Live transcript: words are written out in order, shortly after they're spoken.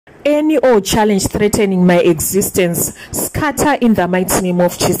Any old challenge threatening my existence, scatter in the mighty name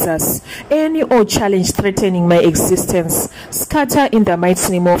of Jesus. Any old challenge threatening my existence, scatter in the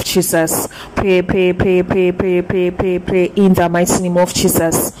mighty name of Jesus. Pray in the mighty name of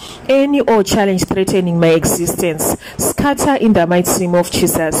Jesus. Any old challenge threatening my existence, scatter in the mighty name of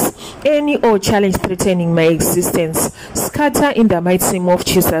Jesus. Any old challenge threatening my existence, scatter in the mighty name of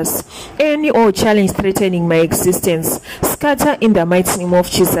Jesus. Any old challenge threatening my existence, scatter in the mighty name of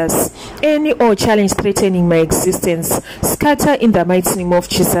Jesus. Any old challenge threatening my existence, scatter in the mighty name of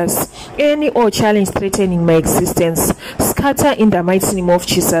Jesus. Any old challenge threatening my existence, scatter in the mighty name of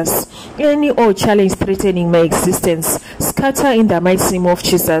Jesus. Any old challenge threatening my existence, scatter in the mighty name of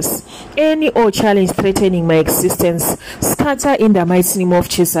Jesus. Any old challenge threatening my existence, scatter in the mighty name of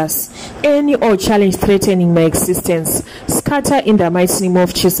Jesus. Any old challenge threatening my existence, scatter in the mighty name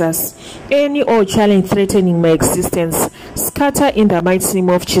of Jesus. Any old challenge threatening my existence, scatter in the mighty name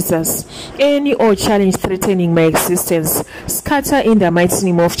of Jesus. Any old challenge threatening my existence, scatter in the mighty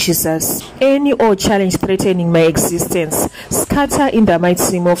name of Jesus. Any old challenge threatening my existence, scatter in the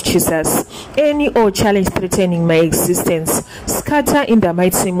mighty name of Jesus. Any old challenge threatening my existence, scatter in the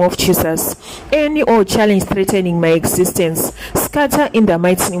mighty name of Jesus. Any old challenge threatening my existence, scatter in the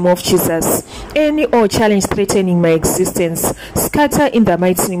mighty name of Jesus. Any old challenge threatening my existence, scatter in the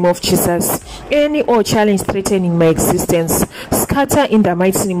mighty name of Jesus. Any old challenge threatening my existence, scatter in the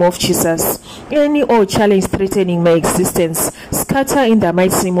mighty name of Jesus. Any old challenge threatening my existence, scatter in the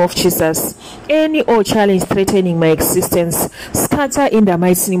mighty name of Jesus. Any old challenge threatening my existence, scatter in the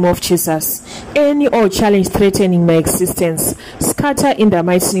mighty name of Jesus. Any old challenge threatening my existence, scatter in the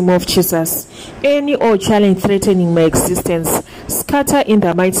mighty name of Jesus. Any old challenge threatening my existence, scatter in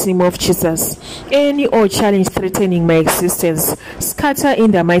the mighty name of Jesus. Any old challenge threatening my existence, scatter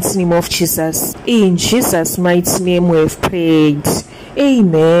in the mighty name of Jesus. In Jesus' mighty name we've prayed.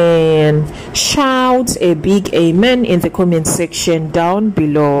 Amen. Shout a big amen in the comment section down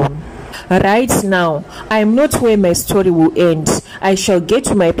below. Right now, I am not where my story will end. I shall get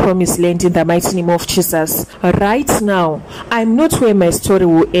to my promised land in the mighty name of Jesus. Right now, I am not where my story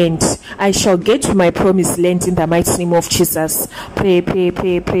will end. I shall get to my promised land in the mighty name of Jesus. Pray in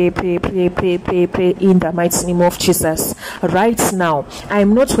the mighty name of Jesus. Right now, I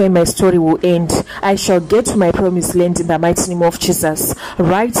am not where my story will end. I shall get to my promised land in the mighty name of Jesus.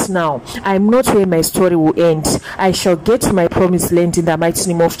 Right now, I am not where my story will end. I shall get to my promised land in the mighty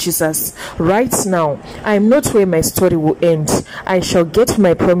name of Jesus. Right now, I am not where my story will end. I shall get to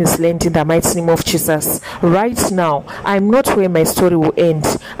my promised land in the mighty name of Jesus. Right now, I am not where my story will end.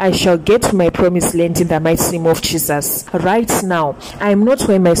 I shall get to my promised land in the mighty name of Jesus. Right now, I am not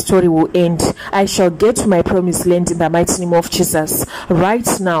where my story will end. I shall get to my promised land in the mighty name of Jesus. Right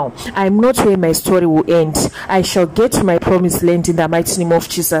now, I am not where my story will end. I shall get to my promised land in the mighty name of Jesus. Right now, I am not where my story will end. I shall get to my promised land in the mighty name of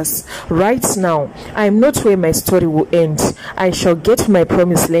Jesus. Right now, I am not where my story will end. I shall get to my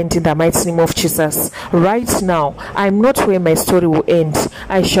promised land in the mighty name of Jesus. Right now, I am not where my story will end.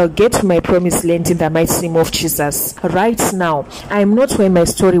 I shall get to my promised land in the mighty name of Jesus. Right now, I am not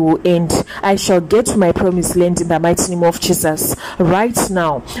where my story will end. I shall get to my promised land in the mighty name of Jesus. Right now,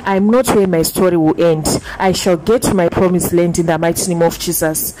 I am not where my story will end. I shall get to my promised land in the mighty name of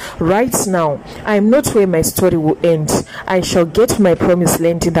Jesus. Right now, I am not where my story will end. I shall get to my promised land in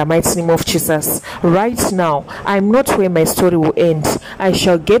the mighty name of Jesus. Right now,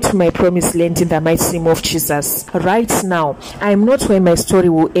 I am not where my story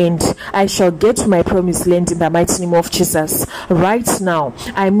will end. I shall get to my promised land in the mighty name of Jesus. Right now,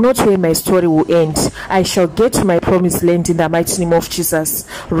 I am not where my story will end. I shall get to my promised land in the mighty name of Jesus.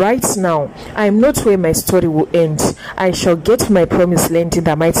 Right now, I am not where my story will end. I shall get to my promised land in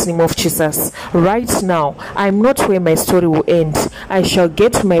the mighty name of Jesus. Right now, I am not where my story will end. I shall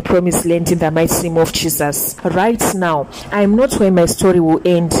get to my promised land in the mighty name of Jesus. Right now, I am not where my story will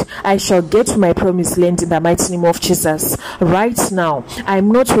end. I shall get to my promised land in the mighty name of Jesus. Right now, I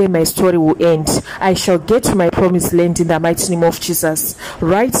am not where my story will end. I shall get to my promised land in the mighty name of Jesus.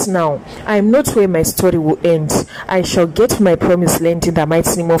 Right now, I am not where my story will end. I shall get to my promised land in the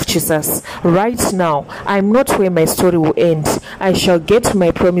mighty name of Jesus. Right now, I am not where my story will end. I shall get to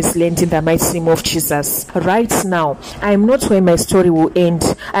my promised land in the mighty name of Jesus. Right now, I am not where my story will end.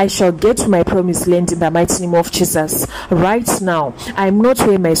 I shall get to my promised land in the mighty name of Jesus. Right now, I am not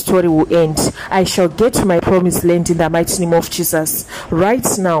where my story will end. I shall get to my promised land in the mighty name name of Jesus. Right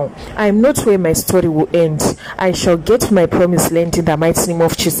now, I am not where my story will end. I shall get to my promised land in the mighty name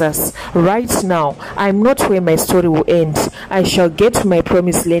of Jesus. Right now, I am not where my story will end. I shall get to my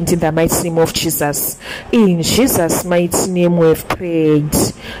promised land in the mighty name of Jesus. In Jesus' mighty name we've prayed.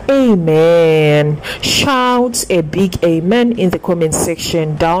 Amen. Shout a big amen in the comment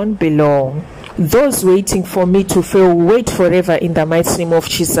section down below. Those waiting for me to fail, wait forever in the mighty name of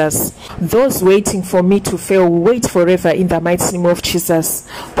Jesus. Those waiting for me to fail, wait forever in the mighty name of Jesus.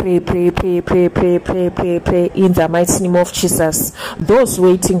 Pray in the mighty name of Jesus. Those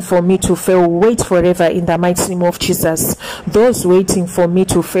waiting for me to fail, wait forever in the mighty name of Jesus. Those waiting for me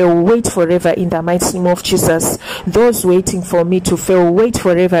to fail, wait forever in the mighty name of Jesus. Those waiting for me to fail, wait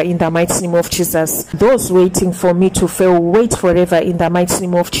forever in the mighty name of Jesus. Those waiting for me to fail, wait forever in the mighty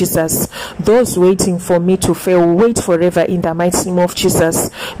name of Jesus. Those waiting for me to fail, wait forever in the mighty name of Jesus.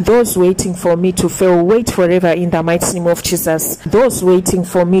 Those waiting for me to fail, wait forever in the mighty name of Jesus. Those waiting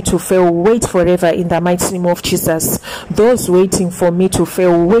for me to fail, wait forever in the mighty name of Jesus. Those waiting for me to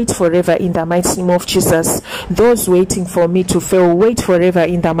fail, wait forever in the mighty name of Jesus. Those waiting for me to fail, wait forever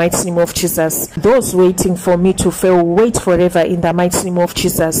in the mighty name of Jesus. Those waiting for me to fail, wait forever in the mighty name of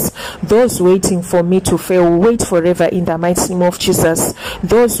Jesus. Those waiting for me to fail, wait forever in the mighty name of Jesus.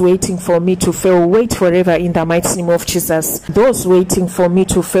 Those waiting for me to fail, wait forever in the mighty name of Jesus. Those waiting for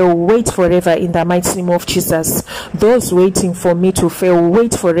me to fail, wait forever in the mighty name of Jesus. Those waiting for me to fail,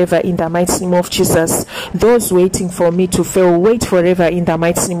 wait forever in the mighty name of Jesus. Those waiting for me to fail, wait forever in the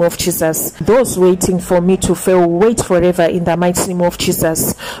mighty name of Jesus. Those waiting for me to fail, wait forever in the mighty name of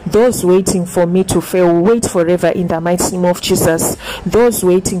Jesus. Those waiting for me to fail, wait forever in the mighty name of Jesus. Those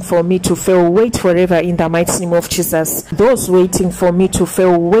waiting for me to fail, wait forever in the mighty name of Jesus. Those waiting for me to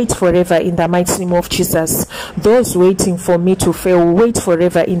fail, wait forever in the mighty name of Jesus. Those waiting for me to fail, wait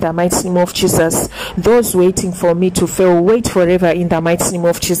forever in the mighty name of Jesus. Those waiting for me to fail, wait forever in the mighty name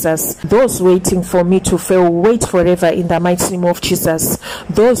of Jesus. Those waiting for me to fail, wait forever in the mighty name of Jesus.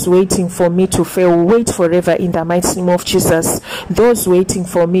 Those waiting for me to fail, wait forever in the mighty name of Jesus. Those waiting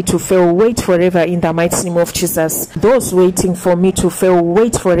for me to fail, wait forever in the mighty name of Jesus. Those waiting for me to fail,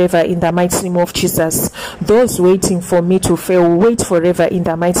 wait forever in the mighty name of Jesus. Those waiting for me to fail, wait forever in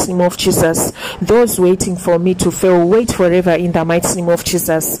the mighty name of Jesus. Those waiting for me to fail, wait forever in the mighty name of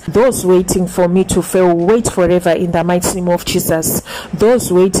Jesus. Those waiting for me to fail, wait forever in the mighty name of Jesus.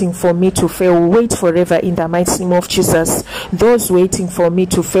 Those waiting for me to fail, wait forever in the mighty name of Jesus. Those waiting for me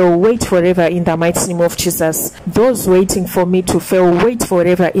to fail, wait forever in the mighty name of Jesus. Those waiting for me to fail, wait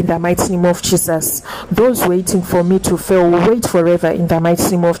forever in the mighty name of Jesus. Those waiting for me to fail, wait forever in the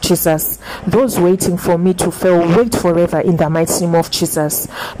mighty name of Jesus. Those waiting for me to fail, wait forever in the mighty name of Jesus.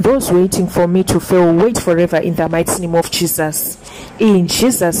 Those waiting for me to fail, wait forever in the mighty name of Jesus. In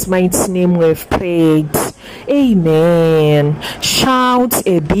Jesus' mighty name we've prayed. Amen. Shout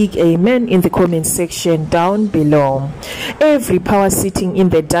a big amen in the comment section down below. Every power sitting in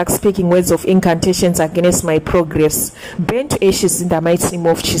the dark speaking words of incantations against my progress, burn to ashes in the mighty name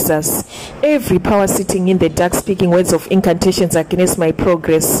of Jesus. Every power sitting in the dark speaking words of incantations against my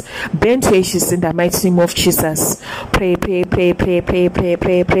progress, burn to ashes in the mighty name of Jesus. Pray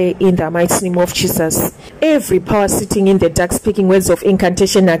in the mighty name of Jesus. Every power sitting in the dark speaking words of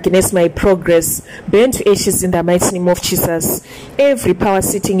incantation against my progress, burn to ashes in the mighty name of Jesus. Every power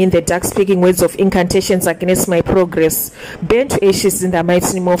sitting in the dark speaking words of incantations against my progress, burn to ashes in the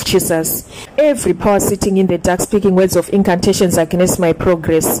mighty name of Jesus. Every power sitting in the dark speaking words of incantations against my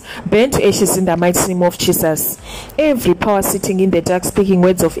progress, burn to ashes in the mighty name of Jesus. Every power sitting in the dark speaking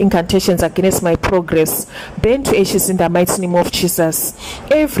words of incantations against my progress, burn to ashes in the mighty name of Jesus.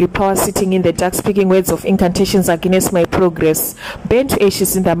 Every power sitting in the dark speaking words of incantations against my progress, burn to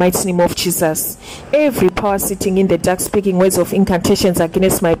ashes in the mighty name of Jesus. Every power sitting in the dark speaking words of incantations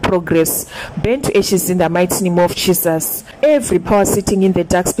against my progress, burn to ashes in the mighty name of Jesus. Every power sitting in the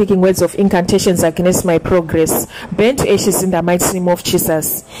dark speaking words of incantations against my progress, burn to ashes in the mighty name of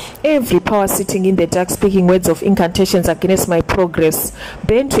Jesus. Every power sitting in the dark speaking words of incantations against my progress,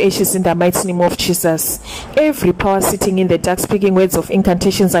 burn to ashes in the mighty name of Jesus. Every power sitting in the dark speaking words of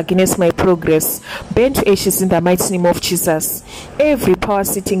incantations against my progress, burn to ashes in the mighty name of Jesus. Every power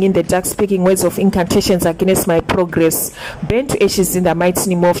sitting in the dark speaking words of incantations against my progress, burn to ashes in the mighty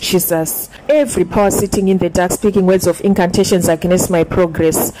name of Jesus. Every power sitting in the dark speaking words of incantations against my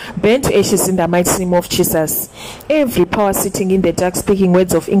progress, burn to ashes in the mighty name of Jesus. Every power sitting in the dark speaking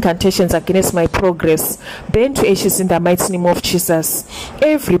words of incantations against my progress, burn to ashes in the mighty name of Jesus.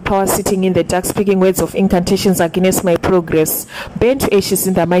 Every power sitting in the dark speaking words of incantations against my progress, burn to ashes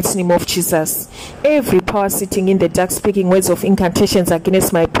in the mighty name of Jesus. Every power sitting in the dark speaking words of incantations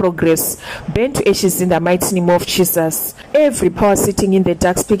against my progress, burn to ashes in the mighty name of Jesus. Every power sitting in the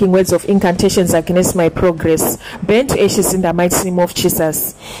dark speaking words of incantations against my progress, burn to ashes in the mighty name of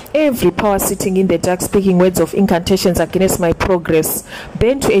Jesus. Every power sitting in the dark speaking words of incantations against my progress,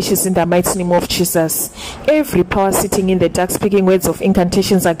 burn to ashes in the mighty name of Jesus. Every power sitting in the dark speaking words of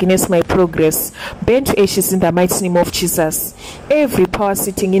incantations against my progress, burn to ashes in the mighty name of Jesus. Every power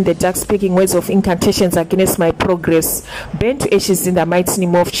sitting in the dark speaking words of incantations against my progress, burn to ashes in the mighty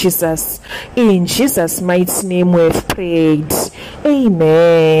name of Jesus. In Jesus' mighty name we've prayed.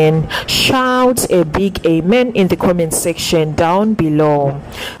 Amen. Shout a big amen in the comment section down below.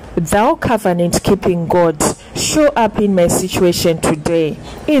 Thou covenant keeping God, show up in my situation today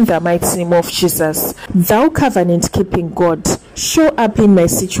in the mighty name of Jesus. Thou covenant keeping God, show up in my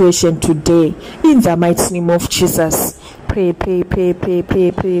situation today in the mighty name of Jesus. Pray, pray, pray, pray,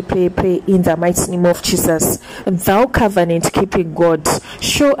 pray, pray, pray, pray in the mighty name of Jesus. Thou covenant keeping God,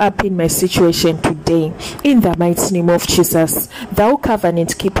 show up in my situation today in the mighty name of Jesus. Thou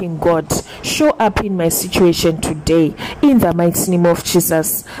covenant keeping God, show up in my situation today in the mighty name of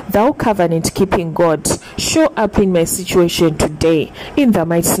Jesus. Thou covenant keeping God, show up in my situation today in the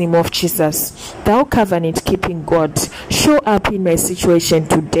mighty name of Jesus. Thou covenant keeping God, show up in my situation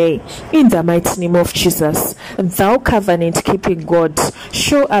today in the mighty name of Jesus. Thou covenant keeping God,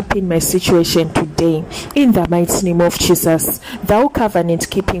 show up in my situation today in the mighty name of Jesus. Thou covenant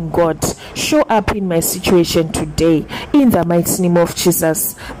keeping God, show up in my situation today in the mighty name of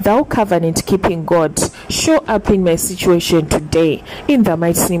Jesus. Thou covenant keeping God, show up in my situation today in the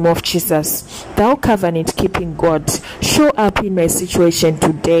mighty name of Jesus. Thou covenant keeping God, show up in my situation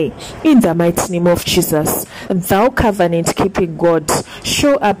today in the mighty name of Jesus. Thou covenant keeping God,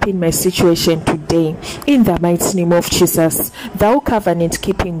 show up in my situation today in the mighty name of Jesus. Thou covenant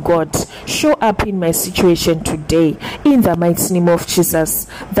keeping God, show up in my situation today in the mighty name of Jesus.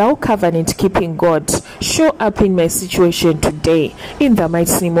 Thou covenant keeping God, show up in my situation today in the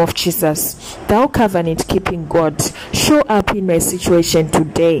mighty name of Jesus. Thou covenant keeping God, show up in my situation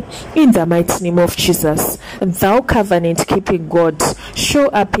today in the mighty name of Jesus. Thou covenant keeping God, show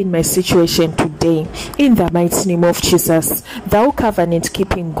up in my situation today in the mighty name of Jesus. Thou covenant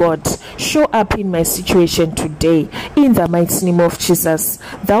keeping God, show up in my situation today in the mighty name of Jesus.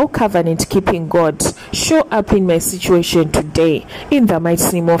 Thou covenant keeping God, show up in my situation today in the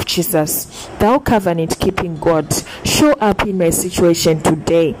mighty name of Jesus. Thou covenant keeping God, show up in my situation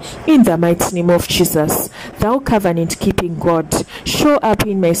today in the mighty name of Jesus. Thou covenant keeping God, show up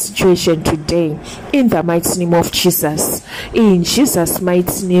in my situation today in the mighty name of Jesus. In Jesus'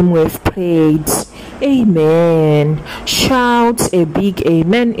 mighty name we've prayed. Amen. Shout a big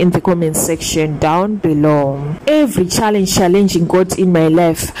amen in the comment section down below. Every challenging God in my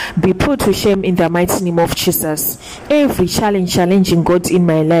life be put to shame in the mighty name of Jesus. Every challenging God in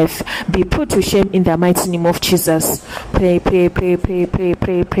my life be put to shame in the mighty name of Jesus. Pray, pray, pray, pray, pray,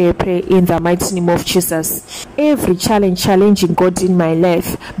 pray, pray, pray in the mighty name of Jesus. Every challenging God in my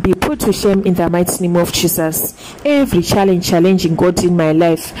life be put to shame in the mighty name of Jesus. Every challenging God in my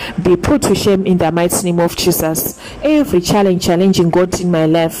life be put to shame in the mighty name of Jesus. Every challenging God in my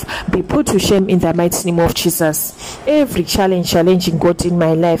life be put to shame in the mighty name of Jesus. Every challenging God in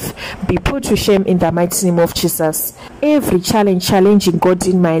my life be put to shame in the mighty name of Jesus. Every challenging God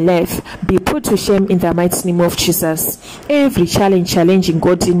in my life be put to shame in the mighty name of Jesus. Every challenging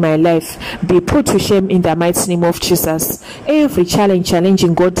God in my life be put to shame in the mighty name of Jesus. Every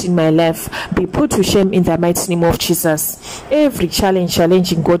challenging God in my life be put to shame in the mighty name of Jesus. Every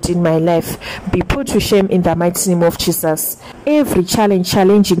challenging God in my life be put to shame in the mighty name of Jesus. Every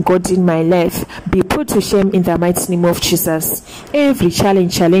challenging God in my life be put to shame in the mighty name of Jesus. Every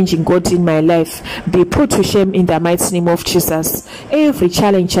challenging God in my life be put to shame in the mighty name of Jesus.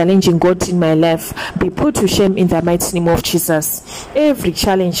 Every challenging God in my life be put to shame in the mighty name of Jesus. Every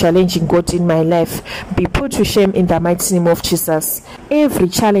challenging God in my life be put to shame in the mighty name of Jesus.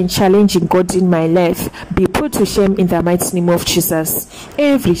 Every challenging God in my life be put to shame in the mighty name of Jesus.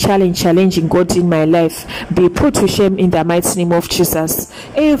 Every challenging God in my life be put to shame in the mighty name of Jesus.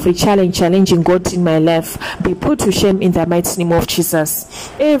 Every challenging God in my life be put to shame in the mighty name of Jesus.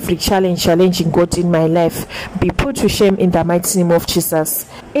 Every challenging God in my life be put to shame in the mighty name of Jesus.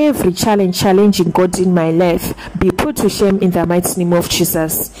 Every challenging God in my life be put to shame in the mighty name of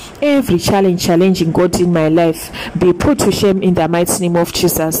Jesus. Every challenging God in my life be put to shame in the mighty name of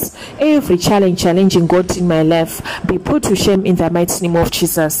Jesus. Every challenging God in my life be put to shame in the mighty name of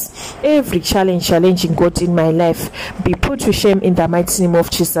Jesus. Every challenging God in my life be put put to shame in the mighty name of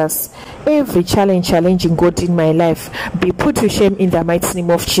Jesus. Every challenging God in my life, be put to shame in the mighty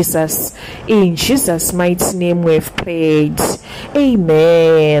name of Jesus. In Jesus' mighty name we've prayed.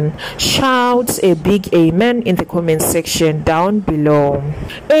 Amen. Shout a big amen in the comment section down below.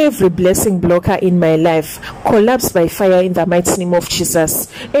 Every blessing blocker in my life, collapse by fire in the mighty name of Jesus.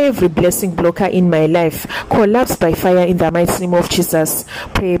 Every blessing blocker in my life, collapse by fire in the mighty name of Jesus.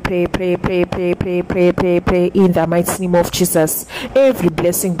 Pray in the mighty name of Jesus. Every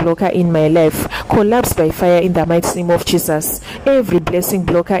blessing blocker in my life, collapse by fire in the mighty name of Jesus. Every blessing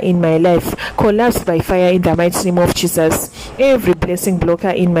blocker in my life, collapse by fire in the mighty name of Jesus. Every blessing blocker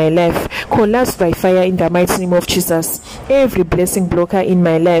in my life, collapse by fire in the mighty name of Jesus. Every blessing blocker in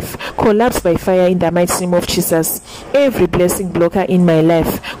my life, collapse by fire in the mighty name of Jesus. Every blessing blocker in my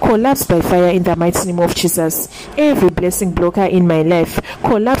life, collapse by fire in the mighty name of Jesus. Every blessing blocker in my life,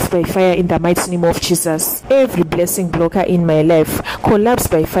 collapse by fire in the mighty name of Jesus. Every blessing blocker in my life, collapse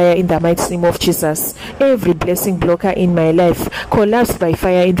by fire in the mighty name of Jesus. Every blessing blocker in my life, collapse by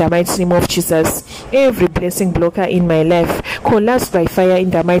fire in the mighty name of Jesus. Every blessing blocker in my life, collapse by fire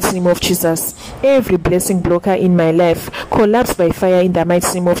in the mighty name of Jesus. Every blessing blocker in my life, collapse by fire in the mighty name of Jesus. Every blessing blocker in my life, collapse by fire in the mighty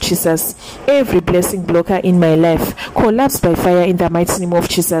name of Jesus. Every blessing blocker in my life, collapse by fire in the mighty name of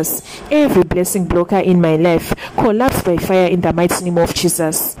Jesus. Every blessing blocker in my life, collapse by fire in the mighty name of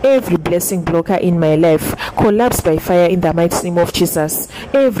Jesus. Every blessing blocker in my life, collapse by fire in the mighty name of Jesus.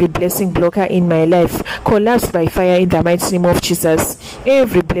 Every blessing blocker in my life, collapse by fire in the mighty name of Jesus.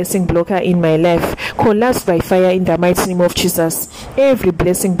 Every blessing blocker in my life, collapse by fire in the mighty name of Jesus. Every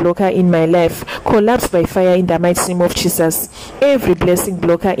blessing blocker in my life, collapse by fire in the mighty name of Jesus. Every blessing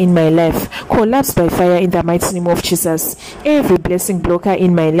blocker in my life, collapse by fire in the mighty name of Jesus. Every blessing blocker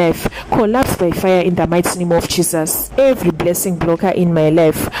in my life, collapse by fire in the mighty name of Jesus. Every blessing blocker in my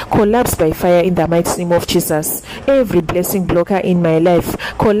life, collapse by fire in the mighty name of Jesus. Every blessing blocker in my life,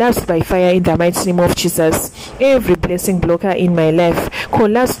 collapse by fire in the mighty name of Jesus. Every blessing blocker in my life,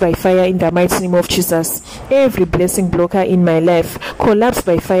 collapse by fire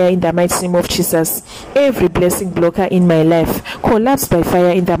in the mighty name of Jesus. Every blessing blocker in my life, collapse by fire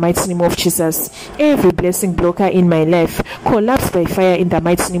in the mighty name of Jesus. Every blessing blocker in my life, collapse by fire in the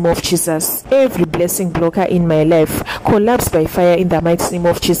mighty name of Jesus. Every blessing blocker in my life, collapse by fire in the mighty name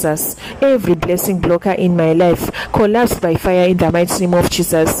of Jesus. Every blessing blocker in my life, collapse by fire in the mighty name of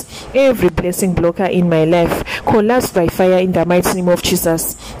Jesus. Every blessing blocker in my life, collapse by fire in the mighty name of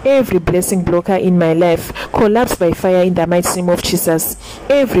Jesus. Every blessing blocker in my life, collapse by fire in the mighty name of Jesus.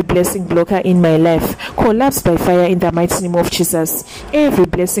 Every blessing blocker in my life, collapse by fire in the mighty name of Jesus. Every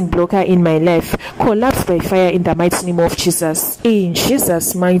blessing blocker in my life, collapse by fire in the mighty name of Jesus. In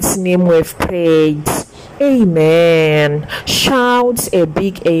Jesus' mighty name we've prayed. Amen. Shout a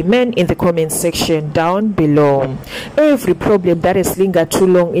big amen in the comment section down below. Every problem that has lingered too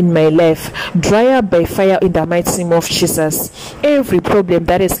long in my life, dry up by fire in the mighty name of Jesus. Every problem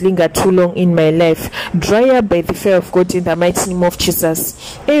that has lingered too long in my life, dry up by the fire of God in the mighty name of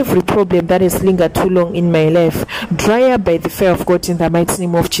Jesus. Every problem that has lingered too long in my life, dry up by the fire of God in the mighty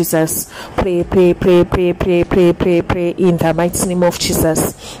name of Jesus. Pray in the mighty name of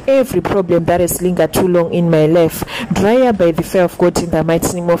Jesus. Every problem that has lingered too long in my life, dry up by the fire of God in the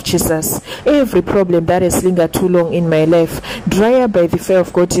mighty name of Jesus. Every problem that has lingered too long in my life, dry up by the fire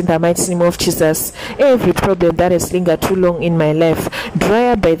of God in the mighty name of Jesus. Every problem that has lingered too long in my life, dry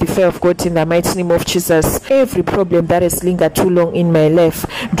up by the fire of God in the mighty name of Jesus. Every problem that has lingered too long in my life,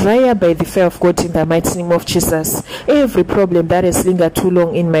 dry up by the fire of God in the mighty name of Jesus. Every problem that has lingered too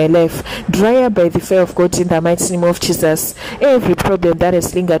long in my life, dry up by the fire of God in the mighty name of Jesus. Every problem that has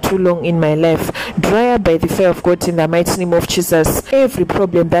lingered too long in my life, dry up by the fire of God in the mighty name of Jesus. Every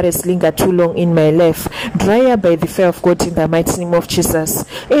problem that has lingered too long in my life, dry up by the fire of God in the mighty name of Jesus.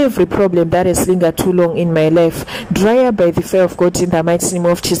 Every problem that has lingered too long in my life, dry up by the fire of God in the mighty name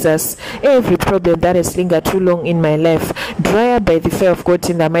of Jesus. Every problem that has lingered too long in my life, dry up by the fire of God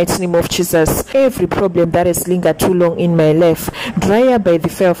in the mighty name of Jesus. Every problem that has lingered too long in my life, dry up by the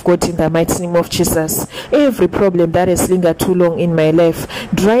fire of God in the mighty name of Jesus. Every problem that has lingered too long in my life,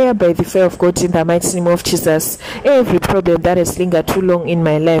 dry up by the fire of God in the mighty name of Jesus. Every problem that has lingered too long in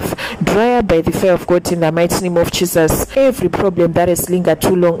my life, dry up by the fire of God in the mighty name of Jesus. Every problem that has lingered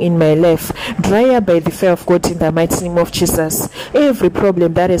too long in my life, dry up by the fire of God in the mighty name of Jesus. Every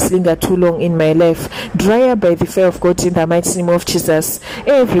problem that has lingered too long in my life, dry up by the fire of God in the mighty name of Jesus.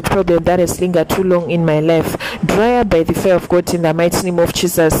 Every problem that has lingered too long in my life, dry up by the fire of God in the mighty name of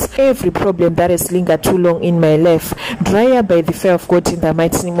Jesus. Every problem that has lingered too long in my life, dry up by the fire of God in the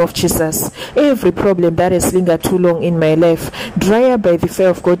mighty name of Jesus. Every problem that has lingered too long in my life, dry up by the fire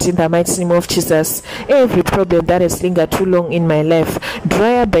of God in the mighty name of Jesus. Every problem that has lingered too long in my life,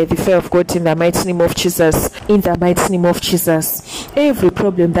 dry up by the fire of God in the mighty name of Jesus. In the mighty name of Jesus. Every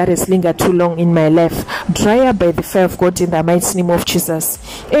problem that has lingered too long in my life, dry up by the fire of God in the mighty name of Jesus.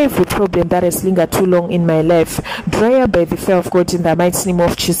 Every problem that has lingered too long in my life, dry up by the fire of God in the mighty name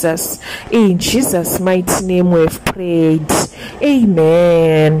of Jesus. In Jesus' mighty name we've prayed.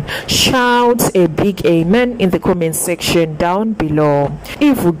 Amen. Shout a big amen in the comment section down below.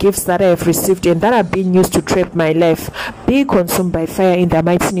 Evil gifts that I have received and that have been used to trap my life, be consumed by fire in the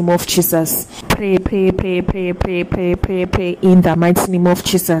mighty name of Jesus. Pray, pray, pray, pray, pray, pray, pray, pray in the mighty name of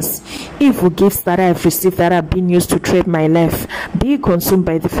Jesus. Evil gifts that I have received that have been used to trap my life, be consumed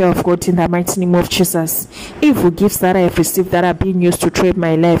by the fire of God in the mighty name of Jesus. Evil gifts that I have received that have been used to trap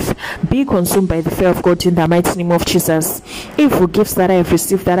my life, be consumed by the fire of God in the mighty name of Jesus. Evil gifts that I have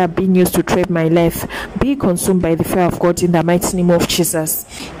received that have been used to trap my life, be consumed by the fire of God in the mighty name of Jesus.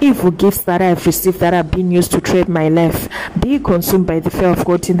 Evil gifts that I have received that have been used to trap my life, be consumed by the fire of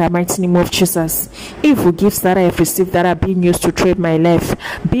God in the mighty name of Jesus. Evil gifts that I have received that have been used to trap my life,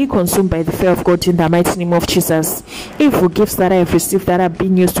 be consumed by the fire of God in the mighty name of Jesus. Evil gifts that I have received that have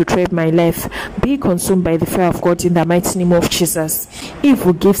been used to trap my life, be consumed by the fire of God in the mighty name of Jesus.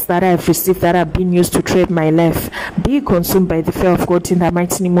 Evil gifts that I have received that have been used to trap my life, be consumed by the fire of God in the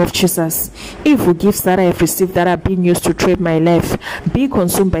mighty name of Jesus. Evil gifts that I have received that have been used to trap my life, be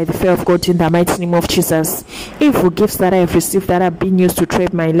consumed by the fire of God in the mighty name of Jesus. Evil gifts that I have received that have been used to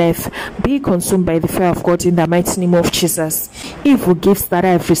trap my life, be consumed by the fire of God in the mighty name of Jesus. Evil gifts that I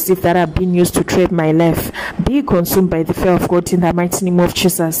have received that have been used to trap my life, be consumed by the fire of God in the mighty name of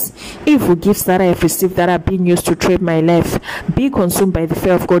Jesus. Evil gifts that I have received that have been used to trap my life, be consumed by the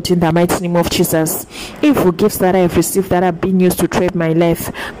fire of God in the mighty name of Jesus. Evil gifts that I have received that have been used to trap my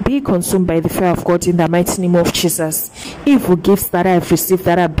life, be consumed by the fire of God in the mighty name of Jesus. Evil gifts that I have received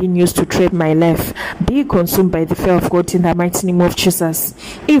that have been used to trap my life, be consumed by the fire of God in the mighty name of Jesus.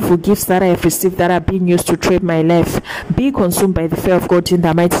 Evil gifts that I have received that have been used to trap my life, be consumed by the fire of God in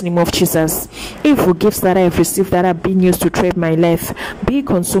the mighty name of Jesus. Evil gifts that I have received that have been used to trap my life, be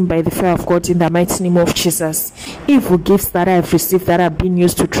consumed by the fire of God in the mighty name of Jesus. Evil gifts that I have received that have been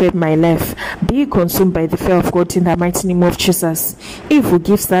used to trap my life, be consumed by the fire of God in the mighty name of Jesus. Evil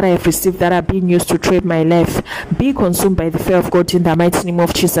gifts that I have received that have been used to trap my life, be consumed by the fire of God in the mighty name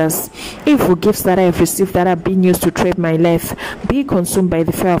of Jesus. Evil gifts that I have received that have been used to trap my life, be consumed by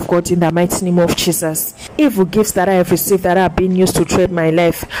the fire of God in the mighty name of Jesus. Evil gifts that I have received that have been used to trap my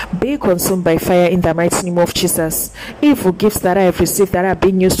life, be consumed by fire in the mighty name of Jesus. Evil gifts that I have received that have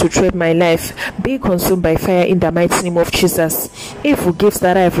been used to trap my life, be consumed by fire in the mighty name of Jesus. Evil gifts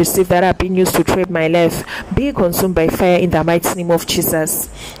that I have received that have been used to trap my life, be consumed by fire in the mighty name of Jesus.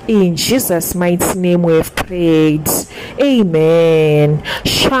 In Jesus' mighty name we have prayed. Amen.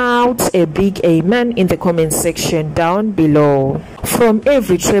 Shout a big amen in the comment section down below. From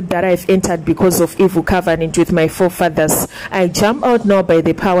every trap that I've entered because of evil covenant with my forefathers, I jump out now by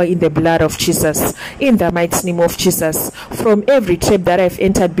the power in the blood of Jesus. In the mighty name of Jesus. From every trap that I've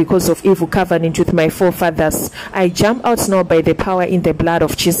entered because of evil covenant with my forefathers, I jump out now by the power in the blood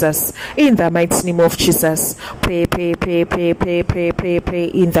of Jesus. In the mighty name of Jesus. Pray, pray, pray, pray, pray, pray, pray, pray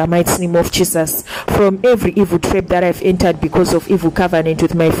in the mighty name of Jesus. From every evil trap that I've entered because of evil covenant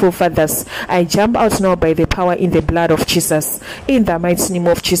with my forefathers, I jump out now by the power in the blood of Jesus. In the mighty name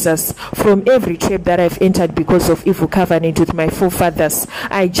of Jesus. From every trap that I've entered because of evil covenant with my forefathers,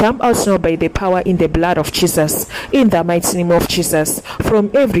 I jump out now by the power in the blood of Jesus. In the mighty name of Jesus.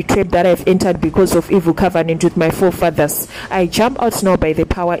 From every trap that I've entered because of evil covenant with my forefathers, I jump out now by the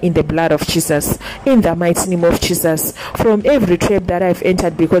power in the blood of Jesus. In the mighty name of Jesus. From every trap that I've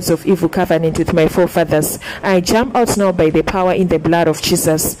entered because of evil covenant with my forefathers, I jump out now by the power in the blood of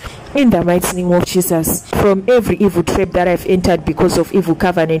Jesus. In the mighty name of Jesus. From every evil trap that I've entered because of evil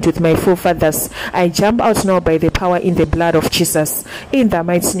covenant with my forefathers, I jump out now by the power in the blood of Jesus. In the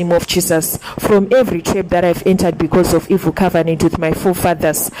mighty name of Jesus. From every trap that I've entered because of evil covenant with my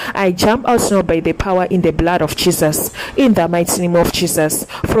forefathers, I jump out now by the power in the blood of Jesus. In the mighty name of Jesus.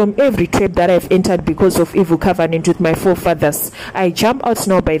 From every trap that I've entered because of evil covenant with my forefathers, I jump out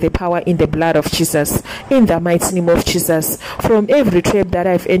now by the power in the blood of Jesus. In the mighty name of Jesus. From every trap that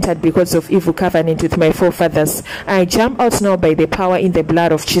I've entered entered because of evil covenant with my forefathers. I jump out now by the power in the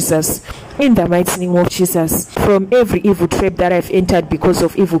blood of Jesus. In the mighty name of Jesus, from every evil trap that I've entered because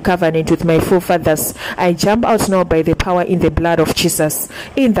of evil covenant with my forefathers, I jump out now by the power in the blood of Jesus.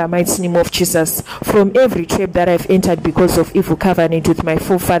 In the mighty name of Jesus, from every trap that I've entered because of evil covenant with my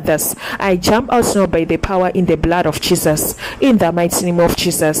forefathers, I jump out now by the power in the blood of Jesus. In the mighty name of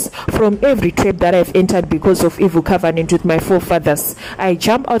Jesus, from every trap that I've entered because of evil covenant with my forefathers, I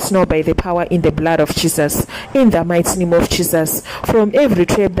jump out now by the power in the blood of Jesus. In the mighty name of Jesus, from every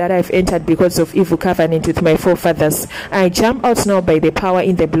trap that I've entered because of evil covenant with my forefathers, I jump out now by the power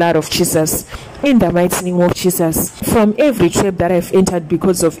in the blood of Jesus. In the mighty name of Jesus, from every trap that I've entered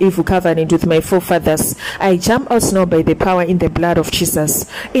because of evil covenant with my forefathers, I jump out now by the power in the blood of Jesus.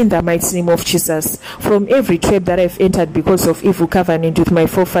 In the mighty name of Jesus, from every trap that I've entered because of evil covenant with my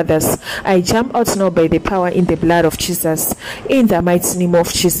forefathers, I jump out now by the power in the blood of Jesus. In the mighty name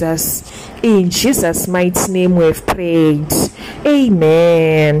of Jesus, in Jesus' mighty name we've prayed.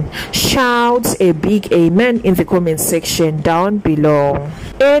 Amen. Shout a big amen in the comment section down below.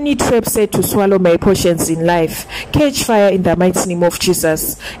 Any trap set to swallow my portions in life, catch fire in the mighty name of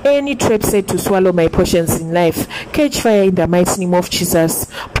Jesus. Any trap set to swallow my portions in life, catch fire in the mighty name of Jesus.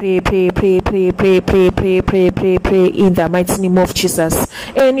 Pray, pray, pray, pray, pray, pray, pray, pray, pray, pray in the mighty name of Jesus.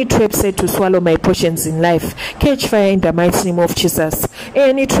 Any trap set to swallow my portions in life, catch fire in the mighty name of Jesus.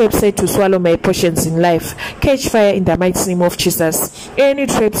 Any trap set to swallow my portions in life, catch fire in the mighty name of Jesus. Any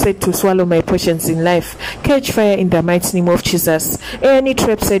trap set to swallow my portions in life, catch fire in the mighty name of Jesus. Any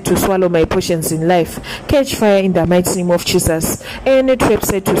trap set to swallow my portions in life, catch fire in the mighty name of Jesus. Any trap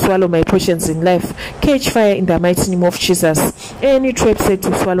set to swallow my portions in life, catch fire in the mighty name of Jesus. Any trap set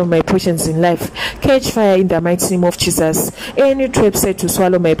to swallow my portions in life, catch fire in the mighty name of Jesus. Any trap set to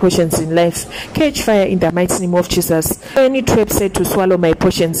swallow my portions in life, catch fire in the mighty name of Jesus. Any trap set to swallow my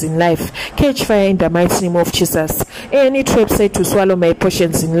portions in life, catch fire in the mighty name of Jesus. Any trap set to swallow my portions in life, catch fire in the mighty name of Jesus. Any trap set to swallow my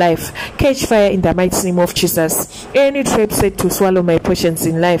portions in life, catch fire in the mighty name of Jesus. Any trap set to swallow my portions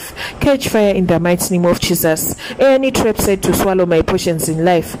in life, catch fire in the mighty name of Jesus. Any trap set to swallow my portions in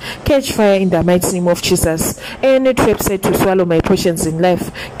life, catch fire in the mighty name of Jesus. Any trap set to swallow my portions in life,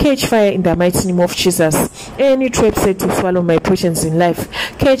 catch fire in the mighty name of Jesus. Any trap set to swallow my portions in life,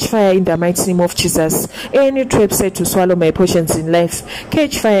 catch fire in the mighty name of Jesus. Any trap set to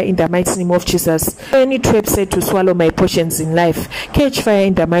swallow my portions in life, catch fire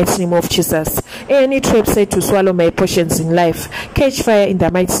in the mighty name of Jesus. Any trap set to swallow my portions in life, catch fire in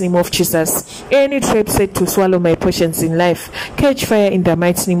the mighty name of Jesus. Any trap set to swallow my portions in life, catch fire in the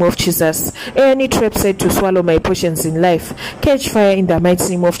mighty name of Jesus. Any trap set to swallow my portions in life, catch fire in the mighty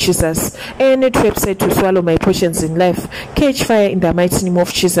name of Jesus. Any trap set to swallow my portions in life, catch fire in the mighty name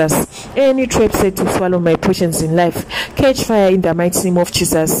of Jesus. Any trap set to swallow my portions in life, catch fire in the mighty name of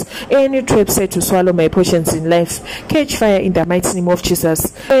Jesus. Any trap set to swallow my portions in life, catch fire in the mighty name of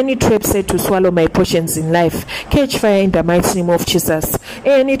Jesus. Any trap set to swallow my portions in life, catch fire in the mighty name of Jesus.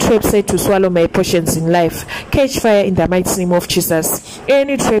 Any trap set to swallow my portions in life, catch fire in the mighty name of Jesus.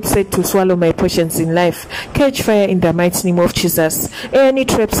 Any trap set to swallow my portions in life, catch fire in the mighty name of Jesus. Any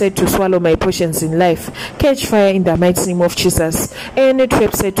trap set to swallow my portions in life, catch fire in the mighty name of Jesus. Any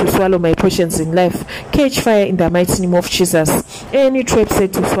trap set to swallow my portions in life, catch fire in the mighty name of Jesus. Any trap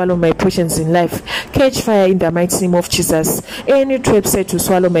set to swallow my portions in life, catch fire in the mighty name of Jesus. Any trap set to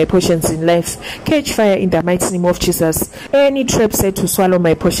swallow my portions in life, catch fire in the mighty name of Jesus. Any trap set to swallow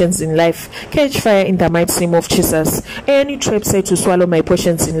my portions in life, catch fire in the mighty name of Jesus. Any trap set to swallow my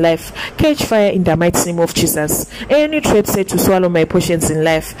portions in life, catch fire in the mighty name of Jesus. Any trap set to swallow my portions in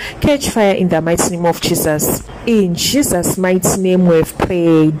life, catch fire in the mighty name of Jesus. In Jesus' mighty name we've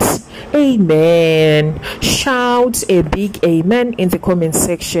prayed. Amen. Shout a big amen in the comment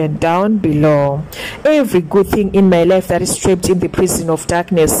section down below. Every good thing in my life that is trapped in the prison of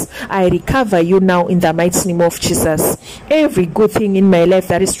darkness, I recover you now in the mighty name of Jesus. Every good thing in my life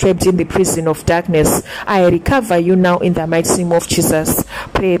that is trapped in the prison of darkness, I recover you now in the mighty name of Jesus.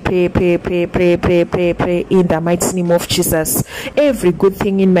 Pray, pray, pray, pray, pray, pray, pray, pray in the mighty name of Jesus. Every good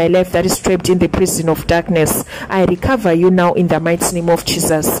thing in my life that is trapped in the prison of darkness, I recover you now in the mighty name of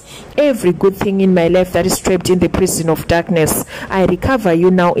Jesus. Every good thing in my life that is trapped in the prison of darkness, I recover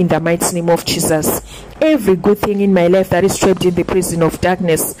you now in the mighty name of Jesus. Every good thing in my life that is trapped in the prison of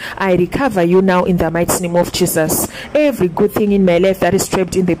darkness, I recover you now in the mighty name of Jesus. Every good thing in my life that is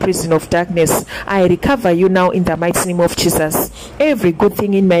trapped in the prison of darkness, I recover you now in the mighty name of Jesus. Every good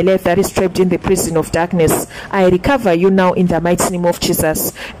thing in my life that is trapped in the prison of darkness, I recover you now in the mighty name of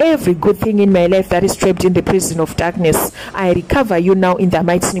Jesus. Every good thing in my life that is trapped in the prison of darkness, I recover you now in the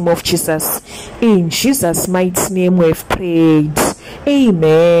mighty name of Jesus. In Jesus' mighty name we've prayed.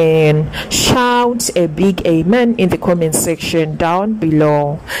 Amen. Shout a big amen in the comment section down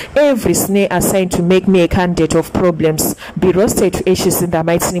below. Every snare assigned to make me a candidate of problems be roasted to ashes in the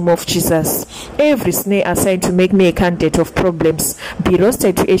mighty name of Jesus. Every snare assigned to make me a candidate of problems be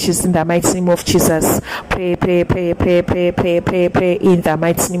roasted to ashes in the mighty name of Jesus. Pray in the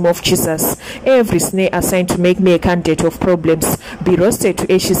mighty name of Jesus. Every snare assigned to make me a candidate of problems be roasted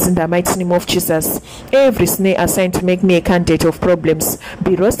to ashes in the mighty name of Jesus. Every snare assigned to make me a candidate of problems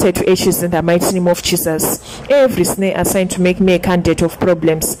be roasted to ashes in the mighty name of Jesus. Every snare assigned to make me a candidate of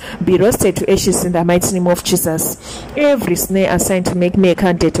problems be roasted to ashes in the mighty name of Jesus. Every snare assigned to make me a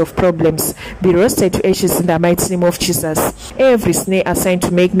candidate of problems be roasted to ashes in the mighty name of Jesus. Every snare assigned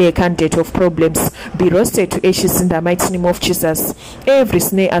to make me a candidate of problems be roasted to ashes in the mighty name of Jesus. Every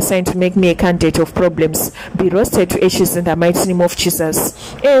snare assigned to make me a candidate of problems be roasted to ashes in the mighty name of Jesus.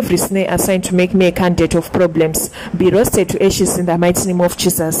 Every snare assigned to make me a candidate of problems be roasted to ashes in the mighty name of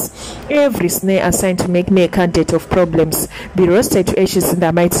Jesus. Every snare assigned to make me a candidate of problems be roasted to ashes in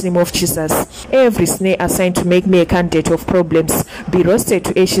the mighty name of Jesus. Every snare assigned to make me a candidate of problems be roasted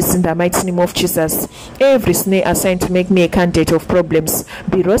to ashes in the mighty name of Jesus. Every snare assigned to make me a candidate of problems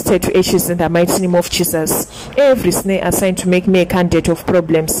be roasted to ashes in the mighty name of Jesus. Every snare assigned to make me a candidate of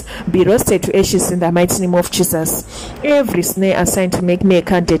problems be roasted to ashes in the mighty name of Jesus. Every snare assigned to make me a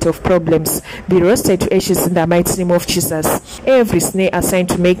candidate of problems be roasted to ashes in the mighty name of Jesus. Every snare assigned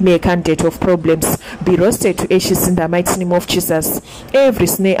to make me a candidate of problems be roasted to ashes in the mighty name of Jesus. Every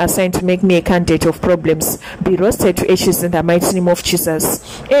snare assigned to make me a candidate of problems be roasted to ashes in the mighty name of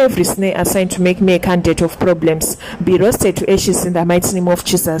Jesus. Every snare assigned to make me a candidate of problems be roasted to ashes in the mighty name of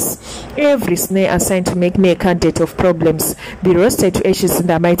Jesus. Every snare assigned to make me a candidate of problems be roasted to ashes in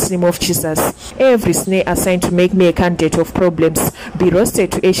the mighty name of Jesus. Every snare assigned to make me a candidate of problems be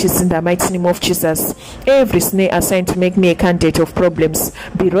roasted to ashes in the mighty name of Jesus. Every snare assigned to make me a candidate of problems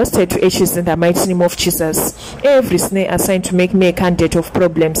be roasted to ashes in the mighty name of Jesus. Every snare assigned to make me a candidate of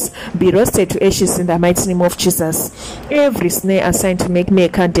problems be roasted to ashes in the mighty name of Jesus. Every snare assigned to make me a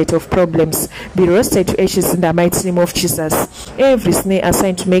candidate of problems be roasted to ashes in the mighty name of Jesus. Every snare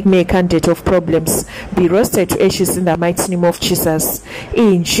assigned to make me a candidate of problems be roasted to ashes in the mighty name of Jesus.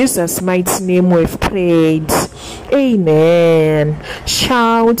 In Jesus' mighty name we've prayed. Amen.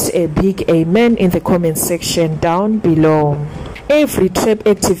 Shout a big amen in the comment section down below. Every trap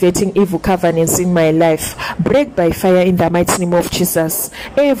activating evil covenants in my life, break by fire in the mighty name of Jesus.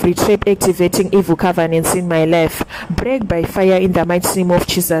 Every trap activating evil covenants in my life, break by fire in the mighty name of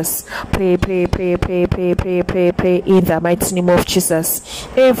Jesus. Pray in the mighty name of Jesus.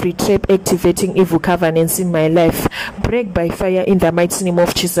 Every trap activating evil covenants in my life, break by fire in the mighty name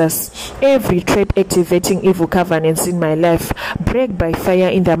of Jesus. Every trap activating evil covenants in my life, break by fire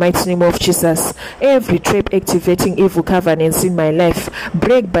in the mighty name of Jesus. Every trap activating evil covenants in my life,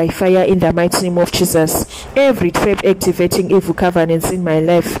 break by fire in the mighty name of Jesus. Every trap activating evil covenants in my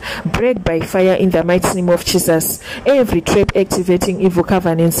life, break by fire in the mighty name of Jesus. Every trap activating evil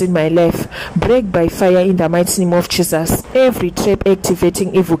covenants in my life, break by fire in the mighty name of Jesus. Every trap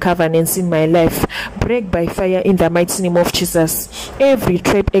activating evil covenants in my life, break by fire in the mighty name of Jesus. Every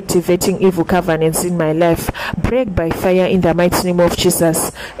trap activating evil covenants in my life, break by fire in the mighty name of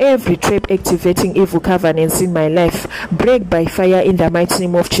Jesus. Every trap activating evil covenants in my life, break by fire in the mighty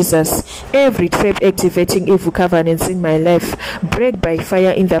name of Jesus. Every trap activating evil covenants in my life, break by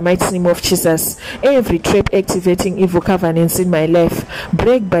fire in the mighty name of Jesus. Every trap activating evil covenants in my life,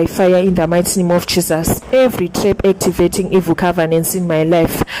 break by fire in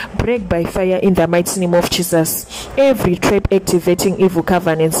the mighty name of Jesus. Every trap activating evil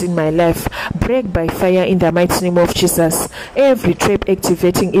covenants in my life, break by fire in the mighty name of Jesus. Every trap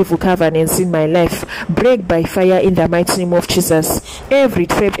activating evil covenants in my life, break by fire in the mighty name of Jesus. Every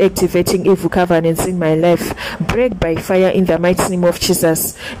trap activating evil covenants in my life, break by fire in the mighty name of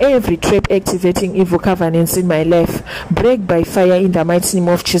Jesus. Every trap activating evil covenants in my life, break by fire in the mighty name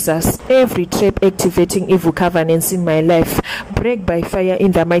of Jesus. Every trap activating evil covenants in my life, break by fire in the mighty name of Jesus. Every trap activating evil covenants in my life, break by fire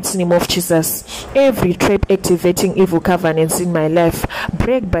in the mighty name of Jesus. Every trap activating evil covenants in my life,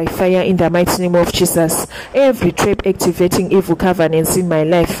 break by fire in the mighty name of Jesus. Every trap activating evil covenants in my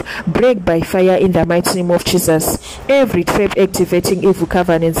life, break by fire in the mighty name of Jesus. Every trap activating evil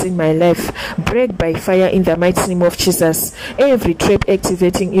covenants in my life, break by fire in the mighty name of Jesus. Every trap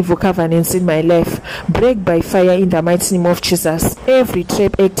activating evil covenants in my life, break by fire in the mighty name of Jesus. Every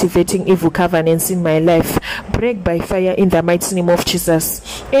trap activating evil covenants in my life, break by fire in the mighty name of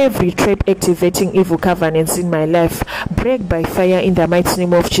Jesus. Every trap activating evil covenants in my life, break by fire in the mighty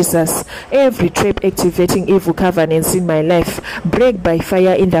name of Jesus. Every trap activating evil covenants in my life, break by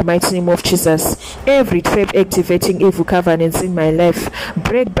fire in the mighty name of Jesus. Every trap activating evil covenants in my life,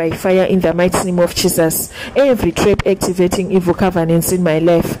 break by fire in the mighty name of Jesus. Every trap activating evil covenants in my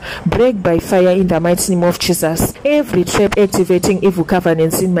life, break by fire in the mighty name of Jesus. Every trap activating evil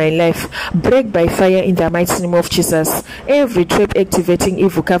covenants in my life, break by fire in the mighty name of Jesus. Every trap activating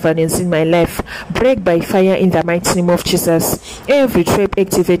evil covenants in my life, break by fire in the mighty name of Jesus. Every trap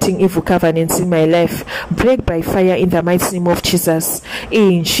activating evil covenants in my life, break by fire in the mighty name of Jesus.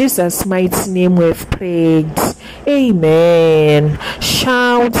 In Jesus' mighty name we've prayed. Amen.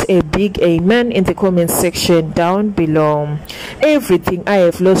 Shout a big amen in the comment section down below. Everything I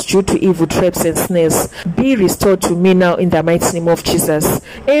have lost due to evil traps and snares, be restored to me now in the mighty name of Jesus.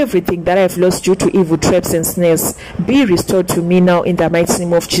 Everything that I have lost due to evil traps and snares, be restored to me now in the mighty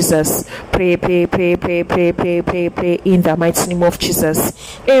name of Jesus. Pray, pray, pray, pray, pray, pray, pray, pray in the mighty name of Jesus.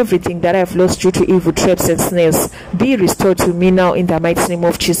 Everything that I have lost due to evil traps and snares, be restored to me now in the mighty name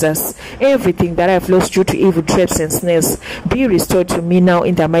of Jesus. Everything that I have lost due to evil traps and snares, be restored to me now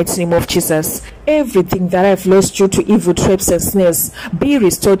in the mighty name of Jesus. Everything that I've lost due to evil traps and snares, be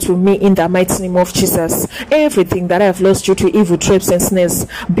restored to me in the mighty name of Jesus. Everything that I've lost due to evil traps and snares,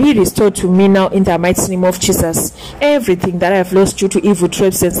 be restored to me now in the mighty name of Jesus. Everything that I've lost due to evil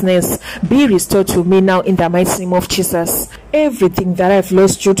traps and snares, be restored to me now in the mighty name of Jesus. Everything that I've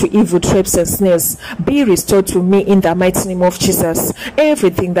lost due to evil traps and snares, be restored to me in the mighty name of Jesus.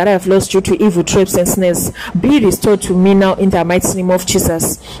 Everything that I've lost due to evil traps and snares, be restored to me now in the mighty name of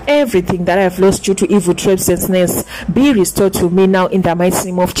Jesus. Everything that I've lost due to evil traps and snares, be restored to me now in the mighty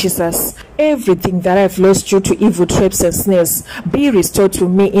name of Jesus. Everything that I've lost due to evil traps and snares, be restored to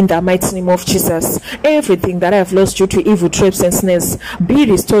me in the mighty name of Jesus. Everything that I've lost due to evil traps and snares, be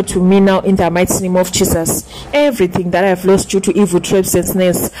restored to me now in the mighty name of Jesus. Everything that I've lost due to evil traps and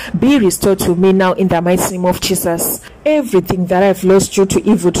snares, be restored to me now in the mighty name of Jesus. Everything that I've lost due to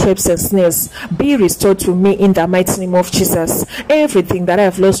evil traps and snares, be restored to me in the mighty name of Jesus. Everything that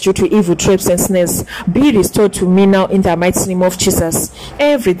I've lost due to evil traps and snares, be restored to me now in the mighty name of Jesus.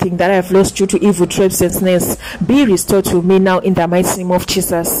 Everything that I've lost due to evil traps and snares, be restored to me now in the mighty name of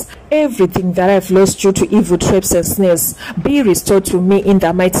Jesus. Everything that I've lost due to evil traps and snares, be restored to me in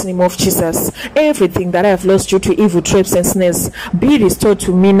the mighty name of Jesus. Everything that I've lost due to evil traps and snares, be restored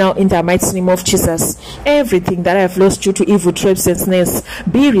to me now in the mighty name of Jesus. Everything that I've lost due to evil traps and snares,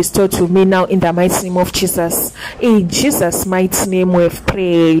 be restored to me now in the mighty name of Jesus. In Jesus' mighty name we've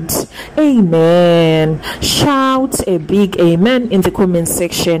prayed. Amen. Shout a big amen in the comment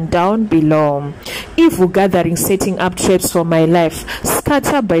section down below. Evil gathering setting up traps for my life,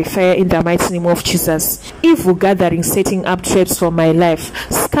 scatter by fire in the mighty name of Jesus. Evil gathering setting up traps for my life,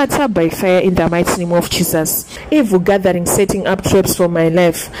 scatter by fire in the mighty name of Jesus. Evil gathering setting up traps for my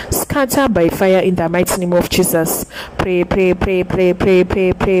life, scatter by fire in the mighty name of Jesus. Pray, pray, pray, pray, pray,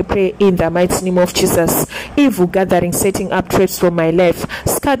 pray, pray, pray in the mighty name of Jesus. Evil gathering setting up traps for my life,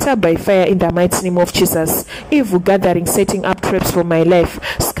 scatter by fire in the mighty name of Jesus. Evil gathering setting up traps for my life,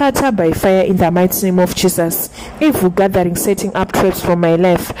 scatter by fire in the mighty name of Jesus. Evil gathering setting up traps for my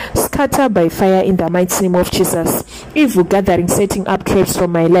life, scatter by fire in the mighty name of Jesus. Evil gathering setting up traps for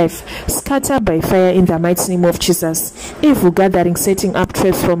my life, scatter by fire in the mighty name of Jesus. Evil gathering setting up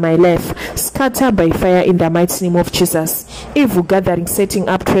traps for my life, scatter by fire in the mighty name of Jesus. Evil gathering setting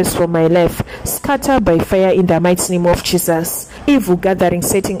up traps for my life, scatter by fire in the mighty name of Jesus. Evil gathering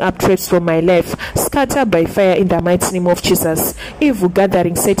setting up traps for my life, scatter by fire in the mighty name of Jesus. Evil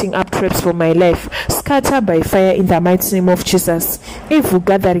gathering setting up traps for my life, scatter by fire in the mighty name of Jesus. Evil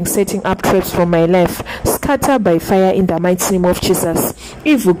gathering setting up traps for my life, scatter by fire in the mighty name of Jesus.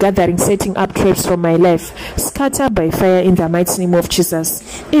 Evil gathering setting up traps for my life, scatter by fire in the mighty name of Jesus.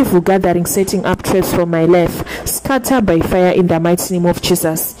 Evil gathering setting up traps for my life, scatter by fire in the mighty name of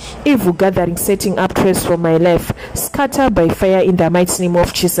Jesus. Evil gathering setting up traps for my life, scatter by fire in the mighty name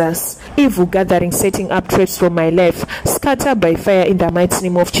of Jesus. Evil gathering setting up traps for my life, scatter by fire in the mighty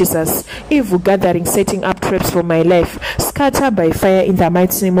name of Jesus. Evil gathering setting up traps for my life, scatter by fire in the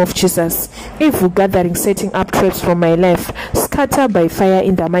mighty name of Jesus. Evil gathering setting up traps for my life, scatter by fire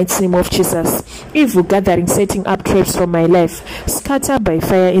in the mighty name of Jesus. Evil gathering setting up traps for my life, scatter by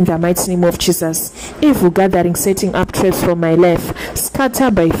fire in the mighty name of Jesus. Evil gathering setting up traps for my life,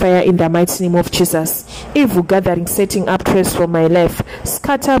 scatter by fire in the mighty name of Jesus. Evil gathering setting up traps for my life,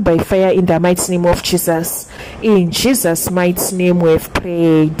 scatter by fire in the mighty name of Jesus. In Jesus' mighty name we've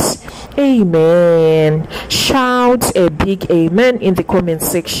prayed. Amen. Shout a big amen in the comment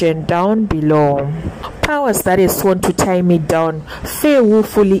section down below. Powers that have sworn to tie me down, fail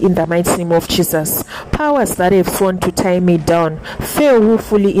woefully in the mighty name of Jesus. Powers that have sworn to tie me down, fail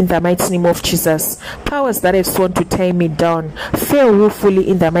woefully in the mighty name of Jesus. Powers that have sworn to tie me down, fail woefully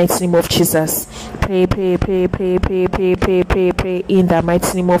in the mighty name of Jesus. Pray, pray, pray, pray, pray, pray, pray, pray, pray in the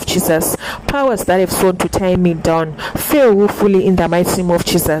mighty name of Jesus. Powers that have sworn to tie me down, fail woefully in the mighty name of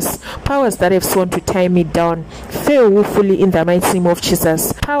Jesus. Powers that have sworn to tie me down, fail woefully in the mighty name of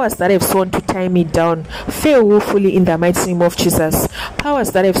Jesus. Powers that have sworn to tie me down, fail woefully in the mighty name of Jesus.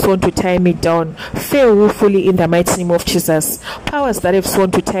 Powers that have sworn to tie me down, fail woefully in the mighty name of Jesus. Powers that have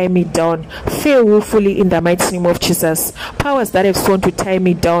sworn to tie me down, fail woefully in the mighty name of Jesus. Powers that have sworn to tie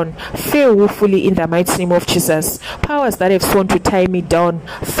me down, fail woefully in the mighty name of Jesus. Powers that have sworn to tie me down,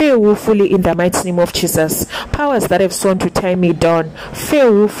 fail woefully in the mighty name of Jesus. Powers that have sworn to tie me down,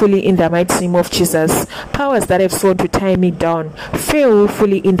 fail woefully in the mighty name of Jesus. Powers that have sworn to tie me down, fail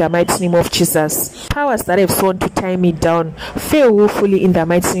woefully in the mighty name of Jesus. Powers that have sworn to tie me down, fail woefully in the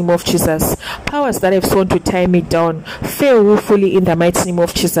mighty name of Jesus. Powers that have sworn to tie me down, fail woefully in the mighty name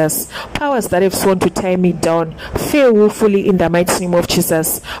of Jesus. Powers that have sworn to tie me down, fail woefully in the mighty name of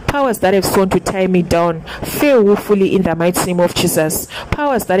Jesus. Powers that have sworn to tie me down, fail woefully in the mighty name of Jesus.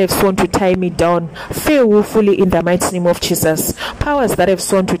 Powers that have sworn to tie me down, fail woefully in the mighty name of Jesus. Powers that have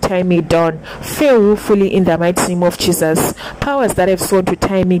sworn to tie me down, fail woefully in the mighty name of Jesus. Powers that have sworn to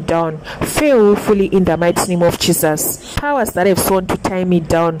tie me down, fail woefully in the mighty name of Jesus. Powers that have sworn to tie me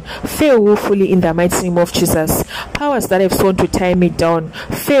down, fail woefully in the mighty name of Jesus. Powers that have sworn to tie me down,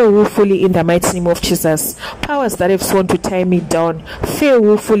 fail woefully in the mighty name of Jesus. Powers that have sworn to tie me down, fail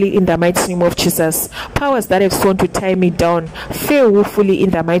woefully in the mighty name of Jesus. Powers that have sworn to tie me down, fail woefully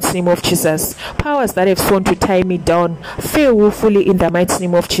in the mighty name of Jesus. Powers that have sworn to tie me down, fail woefully in the mighty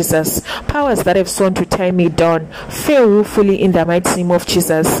name of Jesus. Powers that have sworn to tie me down, fail woefully in the mighty name of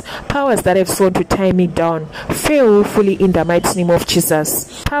Jesus. Powers that have sworn to tie me down, fail woefully in the mighty name of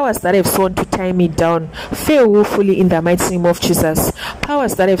Jesus. Powers that have sworn to tie me down, fail woefully in the mighty name of Jesus.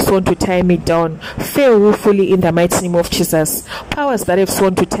 Powers that have sworn to tie me down, fail woefully in the mighty name of Jesus. Powers that have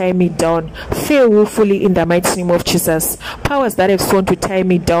sworn to tie me down, fail woefully in the mighty name of Jesus. Powers that have sworn to tie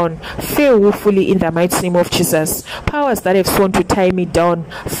me down, fail woefully in the mighty name of Jesus. Powers that have sworn to tie me down,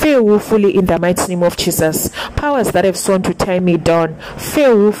 fail woefully in the mighty name of Jesus. Powers that have sworn to tie me down,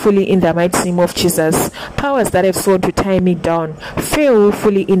 fail woefully in the mighty name of Jesus. Powers that have sworn to tie me down, fail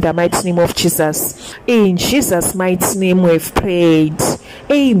woefully in the mighty name of Jesus. In Jesus' mighty name we've prayed.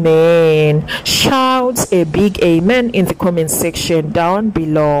 Amen. Shout a big amen in the comment section down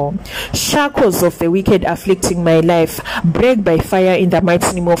below. Shackles of the wicked afflicting my life, break by fire in the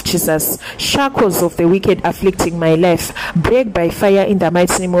mighty name of Jesus. Shackles of the wicked afflicting my life, break by fire in the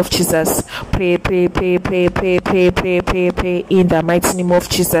mighty name of Jesus. Pray, pray, pray, pray, pray, pray, pray, pray, pray in the mighty name of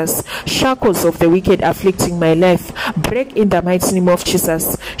Jesus. Shackles of the wicked afflicting my life, break in the mighty name of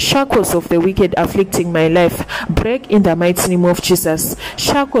Jesus. Shackles of the wicked afflicting my life, break in the mighty name of Jesus.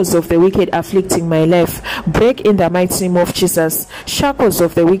 Shackles of the wicked afflicting my life, break in the mighty name of Jesus. Shackles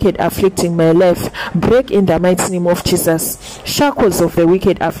of the wicked afflicting my life, break in the mighty name of Jesus. Shackles of the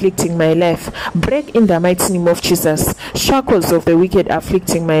wicked afflicting my life, break in the mighty name of Jesus. Shackles of the wicked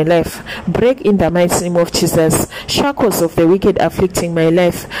afflicting my life, break in the mighty name of Jesus. Shackles of the wicked afflicting my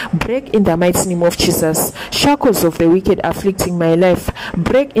life, break in the mighty name of Jesus. Shackles of the wicked afflicting my life,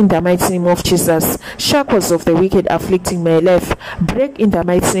 break in the mighty name of Jesus. Shackles of the wicked afflicting my life, break in the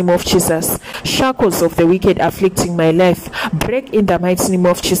mighty name of Jesus. Shackles of the wicked afflicting my life, break in the mighty name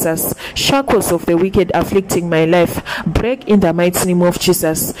of Jesus. Shackles of the wicked afflicting my life, break in the mighty name of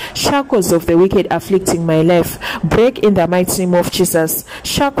Jesus. Shackles of the wicked afflicting my life, break in the mighty name of Jesus.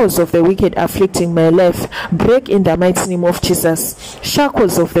 Shackles of the wicked afflicting my life, break in the mighty name of Jesus.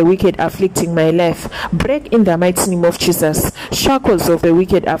 Shackles of the wicked afflicting my life, break in the mighty name of Jesus. Shackles of the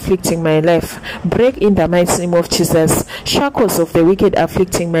wicked afflicting my life, break in the mighty name of Jesus. Shackles of the wicked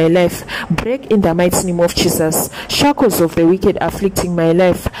afflicting my life, break in the mighty name of Jesus. Shackles of the wicked afflicting my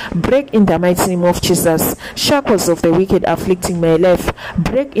life, break in the mighty name of Jesus. Shackles of the wicked afflicting my life,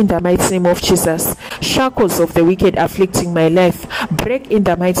 break in the mighty name of Jesus. Shackles of the wicked afflicting my life, break in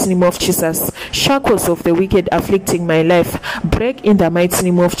the mighty name of Jesus. Shackles of the wicked afflicting my life, break in the mighty name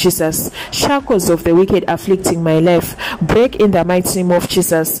of Jesus. Shackles of the wicked afflicting my life, break in the mighty name of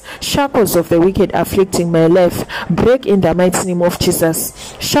Jesus. Shackles of the wicked afflicting my life, break in the mighty name of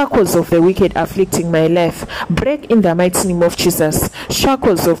Jesus. Shackles of the wicked afflicting my life, break in the mighty name of Jesus.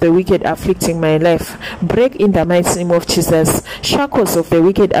 Shackles of the wicked afflicting my life, break in the mighty name of Jesus. Shackles of the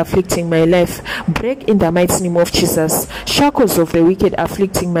wicked afflicting my life, break break in the mighty name of Jesus. Shackles of the wicked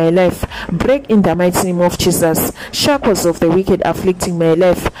afflicting my life, break in the mighty name of Jesus. Shackles of the wicked afflicting my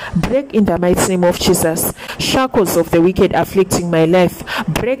life, break in the mighty name of Jesus. Shackles of the wicked afflicting my life,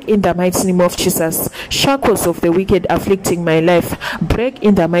 break in the mighty name of Jesus. Shackles of the wicked afflicting my life, break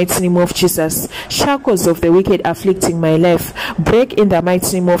in the mighty name of Jesus. Shackles of the wicked afflicting my life, break in the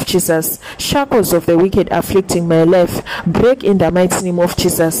mighty name of Jesus. Shackles of the wicked afflicting my life, break in the mighty name of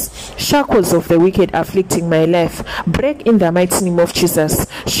Jesus. Shackles of the wicked afflicting my life, break in the mighty name of Jesus.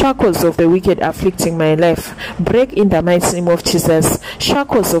 Shackles of the wicked afflicting my life, break in the mighty name of Jesus.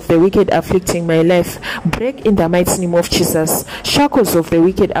 Shackles of the wicked afflicting my life, break in the mighty name of Jesus. Shackles of the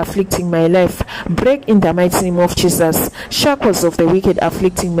wicked afflicting my life, break in the mighty name of Jesus. Shackles of the wicked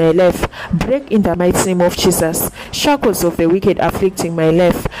afflicting my life, break in the mighty name of Jesus. Shackles of the wicked afflicting my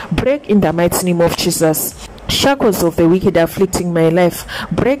life, break in the mighty name of Jesus. Shackles of the wicked afflicting my life,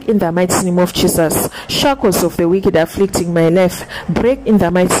 break in the mighty name of Jesus. Shackles of the wicked afflicting my life, break in the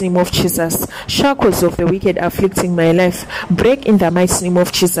mighty name of Jesus. Shackles of the wicked afflicting my life, break in the mighty name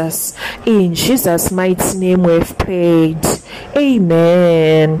of Jesus. In Jesus' mighty name we've prayed.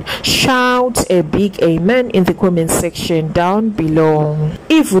 Amen. Shout a big amen in the comment section down below.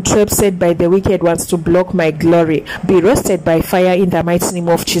 Evil trap set by the wicked ones to block my glory, be roasted by fire in the mighty name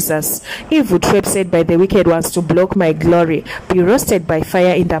of Jesus. Evil trap set by the wicked ones to block my glory, be roasted by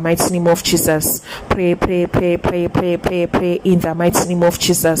fire in the mighty name of Jesus. Pray, pray, pray, pray, pray, pray, pray in the mighty name of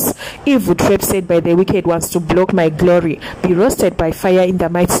Jesus. Evil trap set by the wicked ones to block my glory, be roasted by fire in the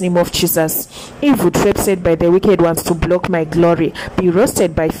mighty name of Jesus. Evil trap set by the wicked ones to block my glory, be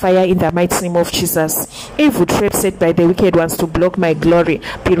roasted by fire in the mighty name of Jesus. Evil trap set by the wicked ones to block my glory,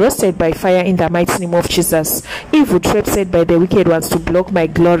 be roasted by fire in the mighty name of Jesus. Evil trap set by the wicked ones to block my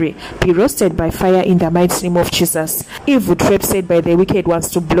glory, be roasted by fire in the mighty name of Jesus. Evil trap set by the wicked ones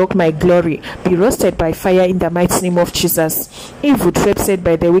to block my glory, be roasted by fire in the mighty name of Jesus. Evil trap set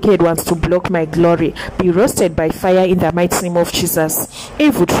by the wicked ones to block my glory, be roasted by fire in the mighty name of Jesus.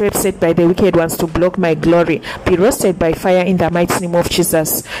 Evil trap set by the wicked ones to block my glory, be roasted by fire in the mighty name of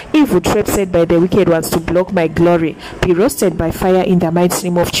Jesus. Evil trap set by the wicked ones to block my glory, be roasted by fire in the mighty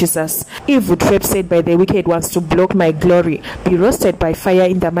name of Jesus. Evil trap set by the wicked ones to block my glory, be roasted by fire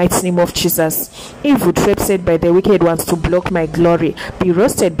in the mighty name of Jesus. Evil trap set by the wicked ones to block my glory, be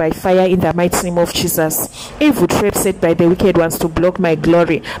roasted by fire in the mighty name of Jesus. Evil trap set by the wicked ones to block my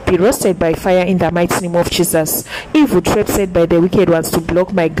glory, be roasted by fire in the mighty name of Jesus. Evil trap set by the wicked ones to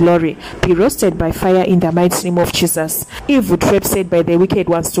block my glory, be roasted by fire in the mighty name of Jesus. Evil trap set by the wicked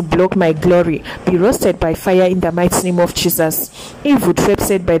ones to block my glory, be roasted by fire in the mighty name of Jesus. Evil trap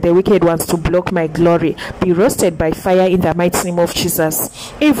set by the wicked ones to block my glory, be roasted by fire in the mighty name of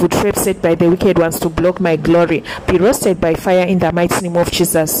Jesus. Evil trap set by the wicked ones to block my glory, be roasted by fire in the mighty name of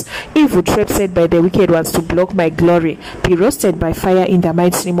Jesus. Evil trap set by the wicked ones to block my glory, be roasted by fire in the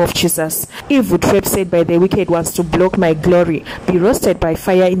mighty name of Jesus. Evil trap set by the wicked ones to block my glory, be roasted by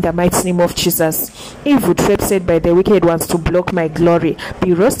fire in the mighty name of Jesus. Evil trap set by the wicked ones to block my glory,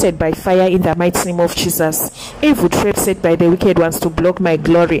 be roasted by fire in the mighty name of Jesus. Evil trap set by the wicked ones to block my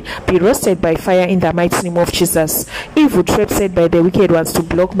glory, be roasted by fire in the mighty name of Jesus. Evil trap set by the wicked ones to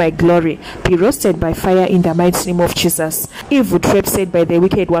block my glory, be roasted by fire in the mighty name of Jesus. Evil trap set by the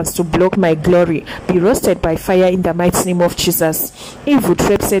wicked ones to block my glory, be roasted by fire in the mighty name of Jesus. Evil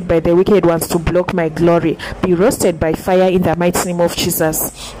trap set by the wicked ones to block my glory, be roasted by fire in the mighty name of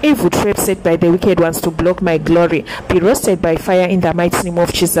Jesus. Evil trap set by the wicked ones to block my glory, be roasted by fire in the mighty name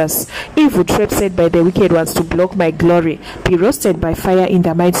of Jesus. Evil trap set by the wicked ones to block my glory, be roasted by fire in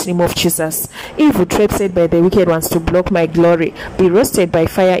the mighty name of Jesus. Evil trap set by the wicked ones to block my glory, be roasted by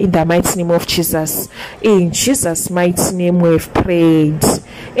fire in the mighty name of Jesus. In Jesus' mighty name we've prayed.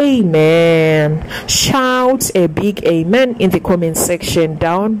 Amen. Shout a big amen in the comment section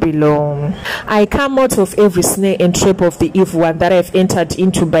down below. I come out of every snare and trap of the evil one that I've entered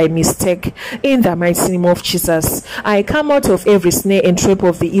into by mistake in the mighty name of Jesus. I come out of every snare and trap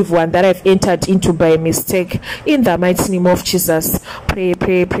of the evil one that I've entered into by mistake in the mighty name of Jesus. Pray,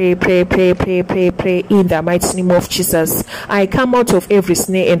 pray, pray, pray, pray, pray, pray, pray in the mighty name of Jesus. I come out of every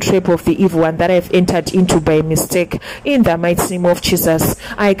snare and trap of the evil one that I've entered into by mistake in the mighty name of Jesus.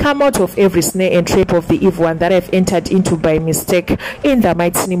 I come out of every snare and trap of the evil one that I've entered into by mistake in the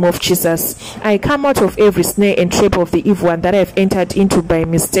mighty name of Jesus. I come out of every snare and trap of the evil one that I've entered into by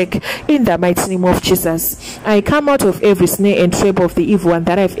mistake in the mighty name of Jesus. I come out of every snare and trap of the evil one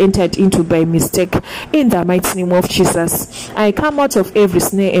that I've entered into by mistake in the mighty name of Jesus. I come out of every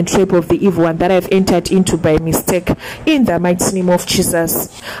snare and trap of the evil one that I've entered into by mistake in the mighty name of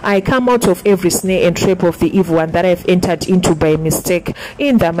Jesus. I come out of every snare and trap of the evil one that I've entered into by mistake in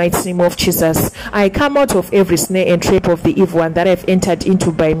in the mighty name of Jesus. I come out of every snare and trap of the evil one that I've entered into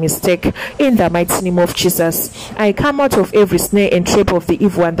by mistake, in the mighty name of Jesus. I come out of every snare and trap of the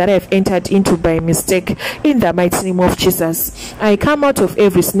evil one that I've entered into by mistake, in the mighty name of Jesus. I come out of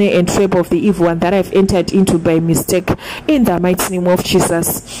every snare and trap of the evil one that I've entered into by mistake, in the mighty name of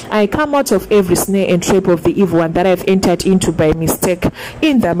Jesus. I come out of every snare and trap of the evil one that I've entered into by mistake,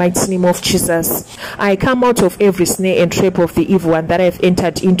 in the mighty name of Jesus. I come out of every snare and trap of the evil one that I've entered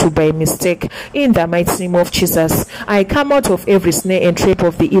into by mistake, in the mighty name of Jesus. I come out of every snare and trap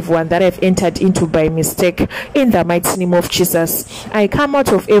of the evil one that I've entered into by mistake, in the mighty name of Jesus. I come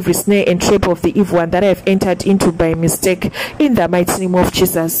out of every snare and trap of the evil one that I've entered into by mistake, in the mighty name of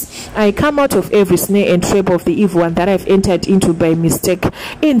Jesus. I come out of every snare and trap of the evil one that I've entered into by mistake,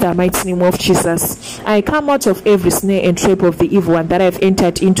 in the mighty name of Jesus. I come out of every snare and trap of the evil one that I've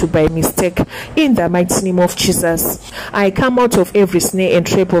entered into by mistake, in the mighty name of Jesus. I come out of every snare and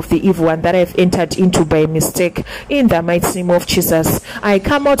trap of the evil one that I've entered into by mistake, in the mighty name of Jesus. I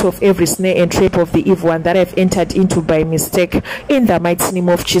come out of every snare and trap of the evil one that I've entered into by mistake, in the mighty name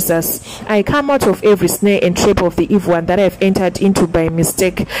of Jesus. I come out of every snare and trap of the evil one that I've entered into by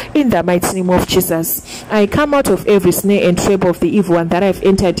mistake, in the mighty name of Jesus. I come out of every snare and trap of the evil one that I've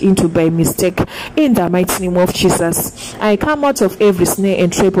entered into by mistake, in the mighty name of Jesus. I come out of every snare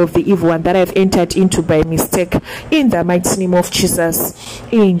and trap of the evil one that I've entered into by mistake, in the mighty name of Jesus.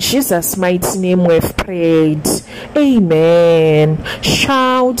 In Jesus' mighty name we've prayed. Amen.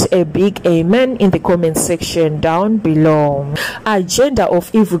 Shout a big amen in the comment section down below. Agenda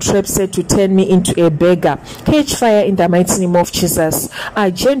of evil trap set to turn me into a beggar. Catch fire in the mighty name of Jesus.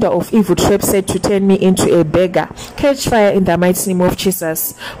 Agenda of evil trap set to turn me into a beggar. Catch fire in the mighty name of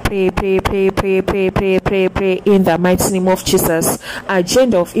Jesus. Pray, pray, pray, pray, pray, pray, pray, pray in the mighty name of Jesus.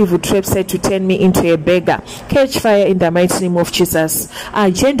 Agenda of evil trap set to turn me into a beggar. Catch fire in the mighty name of Jesus.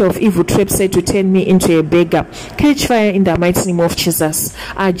 Agenda of evil trap set to turn me into a beggar. Catch fire in the mighty name of Jesus.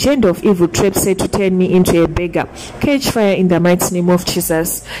 Agenda of evil trap set to turn me into a beggar. Catch fire in the mighty name of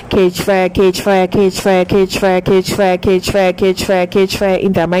Jesus. Catch fire, catch fire, catch fire, catch fire, catch fire, catch fire, catch fire, catch fire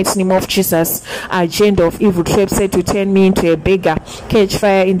in the mighty name of Jesus. Agenda of evil trap set to turn me into a beggar. Catch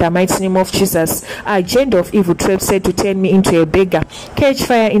fire in the mighty name of Jesus. Agenda of evil trap set to turn me into a beggar. Catch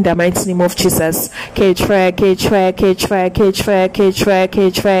fire in the mighty name of Jesus. Catch fire, catch fire, catch fire, catch fire, catch fire,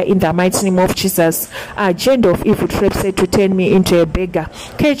 catch fire in the mighty name of Jesus. Agenda of evil trap set to turn me into a beggar.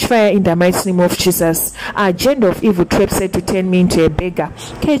 Catch fire in the mighty name of Jesus. Agenda of evil trap set to turn me into a beggar.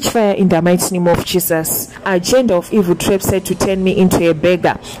 Catch fire in the mighty name of Jesus. Agenda of evil trap set to turn me into a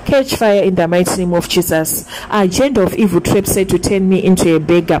beggar. Catch fire in the mighty name of Jesus. Agenda of evil trap set to turn me into a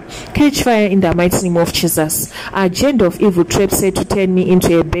beggar. Catch fire in the mighty name of Jesus. Agenda of evil trap set to turn me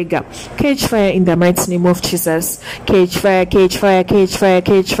into a beggar. Catch fire in the mighty name of Jesus. Catch fire, catch fire, catch fire,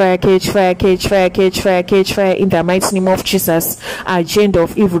 catch fire, catch fire, catch fire, catch fire, catch fire in the mighty name of Jesus. Agenda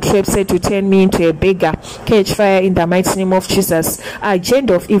of evil trap set to turn me into a beggar. Catch fire in the mighty name of Jesus.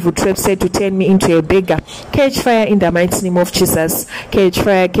 Agenda of evil trap set to turn me into a beggar. Catch fire in the mighty name of Jesus. Catch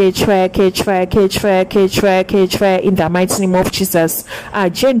fire, catch fire, catch fire, catch fire, catch fire, catch fire in the mighty name of Jesus.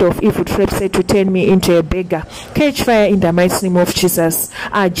 Agenda of evil trap set to turn me into a beggar. Catch fire in the mighty name of Jesus.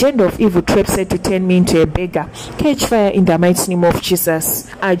 Agenda of evil trap set to turn me into a beggar. Catch fire in the mighty name of Jesus.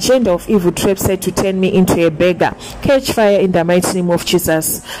 Agenda of evil trap set to turn me into a beggar. Catch fire in the mighty name of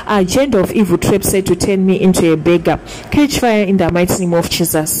Jesus. Agenda of evil trap set to turn me into a beggar. Catch fire in the mighty name of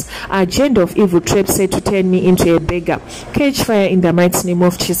Jesus. Agenda of evil trap set to turn me into a beggar. Catch fire in the mighty name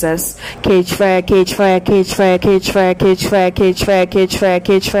of Jesus. Catch fire, catch fire, catch fire, catch fire, catch fire, catch fire, catch fire,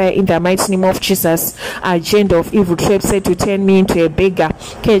 catch fire in the mighty name of Jesus. Agenda of evil trap set to turn me into a beggar.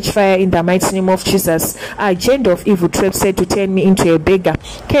 Catch fire in the mighty name of Jesus. Agenda of evil trap set to turn me into a beggar.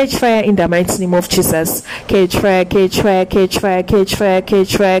 Catch fire in the mighty name of Jesus. Catch fire, catch fire, catch fire, catch fire,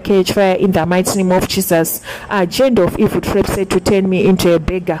 catch fire, catch fire in the mighty name of Jesus. Agenda of evil trap set to turn me into a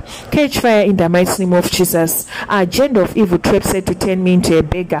beggar. Catch fire in the mighty name of Jesus. Agenda of evil trap set to turn me into a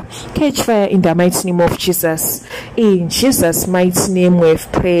beggar. Catch fire in the mighty name of Jesus. In Jesus' mighty name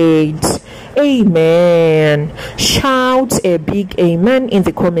we've prayed. Amen. Shout a big amen in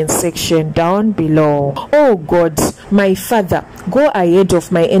the comment section down below. Oh God, my Father, go ahead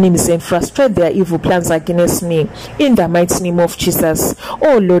of my enemies and frustrate their evil plans against me in the mighty name of Jesus.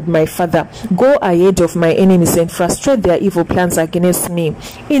 Oh Lord, my Father, go ahead of my enemies and frustrate their evil plans against me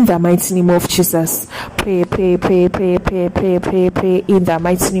in the mighty name of Jesus. Pray, pray, pray, pray, pray, pray, pray, pray in the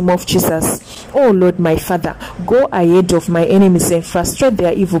mighty name of Jesus. Oh Lord, my Father, go ahead of my enemies and frustrate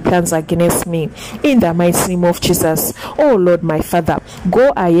their evil plans against me in the mighty name of Jesus. Oh Lord, my Father,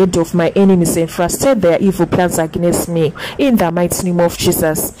 go ahead of my enemies and frustrate their evil plans against against me. In the mighty name of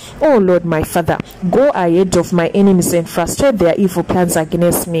Jesus. Oh Lord, my Father, go ahead of my enemies and frustrate their evil plans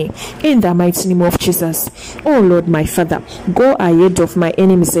against me. In the mighty name of Jesus. Oh Lord, my Father, go ahead of my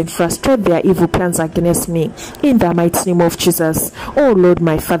enemies and frustrate their evil plans against me. In the mighty name of Jesus. Oh Lord,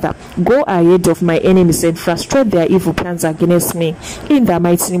 my Father, go ahead of my enemies and frustrate their evil plans against me. In the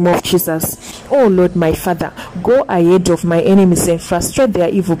mighty name of Jesus. Oh Lord, my Father, go ahead of my enemies and frustrate their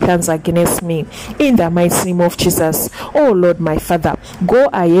evil plans against me. In the mighty name of Jesus. Oh Lord, my Father, go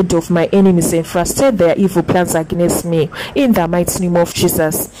ahead of my enemies and frustrate their evil plans against me. In the mighty name of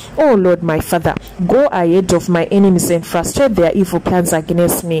Jesus. Oh Lord, my Father, go ahead of my enemies and frustrate their evil plans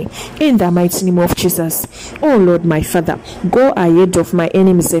against me. In the mighty name of Jesus. Oh Lord, my Father, go ahead of my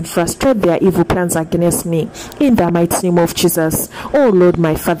enemies and frustrate their evil plans against me. In the mighty name of Jesus. Oh Lord,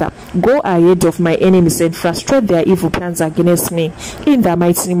 my Father, go ahead of my enemies and frustrate their evil plans against me. In the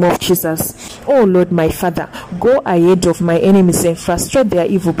mighty name of Jesus. Oh Lord, my Father, go ahead of my enemies and frustrate their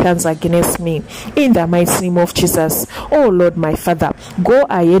evil plans against me. In the mighty name of Jesus. Oh Lord, my Father, go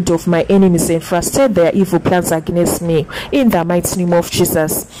ahead of my enemies and frustrate their evil plans against me. In the mighty name of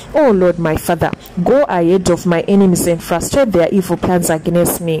Jesus. Oh Lord, my Father, go ahead of my enemies and frustrate their evil plans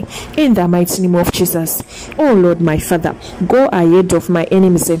against me. In the mighty name of Jesus. Oh Lord, my Father, go ahead of my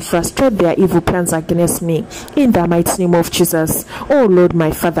enemies and frustrate their evil plans against me. In the mighty name of Jesus. Oh Lord,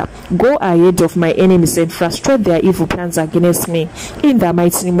 my Father, go ahead of my enemies and frustrate their evil plans against me. In the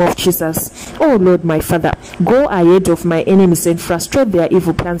mighty name of Jesus. Oh Lord, my Father, go ahead of my enemies and frustrate their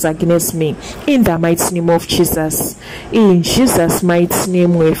evil plans against me. In the mighty name of Jesus. In Jesus' mighty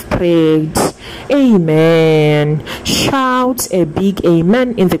name we've prayed. Amen. Shout a big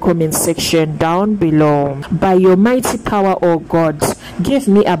amen in the comment section down below. By your mighty power, O God, give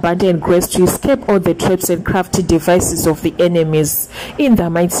me abundant grace to escape all the traps and crafty devices of the enemies. In the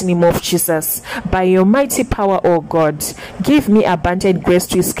mighty name of Jesus. By your mighty power, O God, give me abundant grace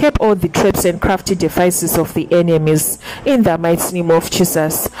to escape all the traps and crafty devices of the enemies. In the mighty name of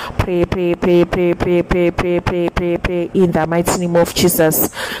Jesus. Pray, pray, pray, pray, pray, pray, pray, pray, pray, pray. In the mighty name of Jesus.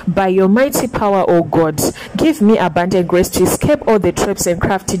 By your mighty power, O God, give me abundant grace to escape all the traps and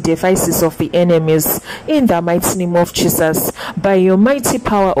crafty devices of the enemies. In the mighty name of Jesus. By your mighty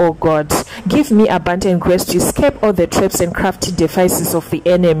power, O God, give me abundant grace to escape all the traps and crafty devices of the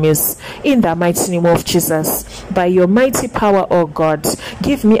enemies. In the mighty name of Jesus. By your mighty power, O God,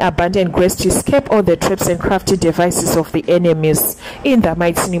 give me abundant grace to escape all the traps and crafty devices of the enemies. In the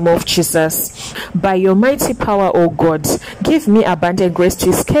mighty name of Jesus. By your mighty power, O God, give me abundant grace to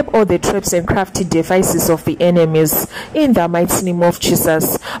escape all the traps and crafty devices of the enemies. In the mighty name of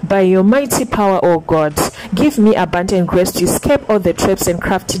Jesus. By your mighty power, O God, give me abundant grace to escape all the traps and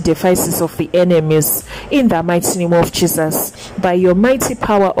crafty devices of the enemies. In the mighty name of Jesus. By your mighty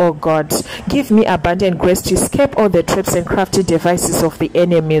power, O God, give me abundant grace to escape all the traps and crafty devices of the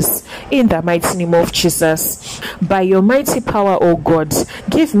enemies. In the mighty name of Jesus. By your mighty power, O God,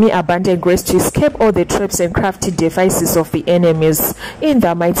 give me abundant grace to escape all the traps and crafty devices of the enemies. In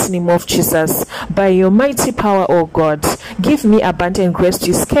the mighty name of Jesus. By your mighty power, O God, give me abundant grace to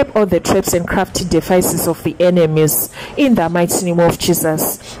escape all the traps and crafty devices of the enemies. In the mighty name of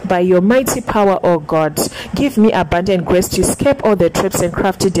Jesus. By your mighty power, O God, give me abundant grace to escape all the traps and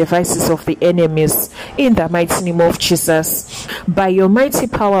crafty devices of the enemies. In the mighty name of Jesus. By your mighty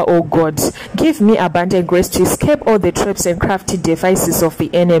power, O God, give me abundant grace to escape all the traps and crafty devices of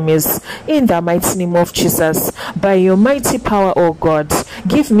the enemies. In the mighty name of Jesus. By your mighty power, O God,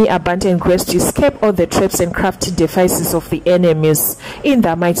 give me abundant grace to escape all the traps and crafty devices of the enemies. In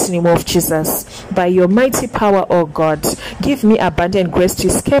the mighty name of Jesus. By your mighty power, O God, give me abundant grace to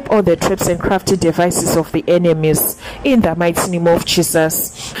escape all the traps and crafty devices of the enemies. In the mighty name of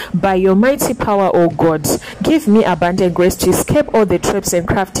Jesus. By your mighty power, O God, give me abundant grace to escape all the traps and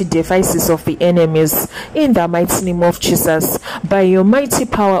crafty devices of the enemies. In the mighty name of Jesus. By your mighty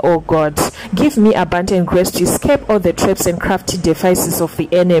power, O God, give me abundant grace to escape all the traps and crafty devices of the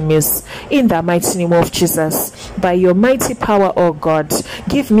enemies. In the mighty name of Jesus. By your mighty power, O God,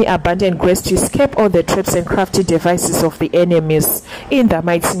 give me abundant grace to escape all the traps and crafty devices of the enemies. In the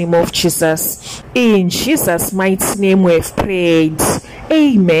mighty name of Jesus. In Jesus' mighty name we've prayed.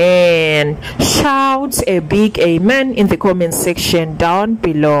 Amen. Shout a big amen in the comment section down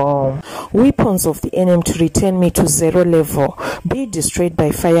below. Weapons of the enemy to return me to zero level, be destroyed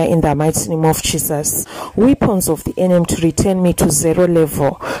by fire in the mighty name of Jesus. Weapons of the enemy to return me to zero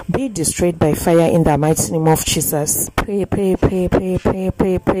level, be destroyed by fire in the mighty name of Jesus. Jesus. Pray in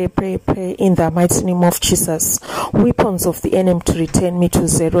the mighty name of Jesus. Weapons of the enemy to return me to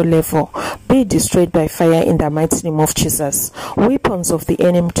zero level, be destroyed by fire in the mighty name of Jesus. Weapons of the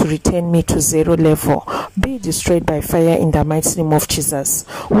enemy to return me to zero level, be destroyed by fire in the mighty name of Jesus.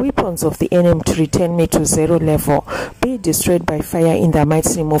 Weapons of the enemy to return me to zero level, be destroyed by fire in the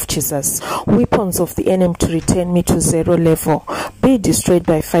mighty name of Jesus. Weapons of the enemy to return me to zero level, be destroyed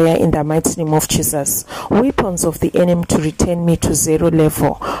by fire in the mighty name of Jesus. Weapons of the enemy to return me to zero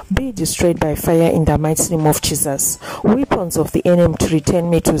level, be destroyed by fire in the mighty name of Jesus. Weapons of the enemy to return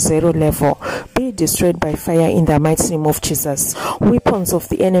me to zero level, be destroyed by fire in the mighty name of Jesus. Weapons of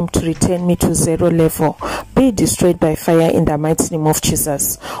the enemy to return me to zero level, be destroyed by fire in the mighty name of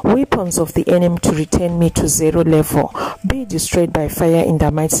Jesus. Weapons of the enemy to return me to zero level, be destroyed by fire in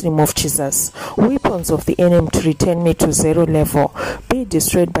the mighty name of Jesus. Weapons of the enemy to return me to zero level, be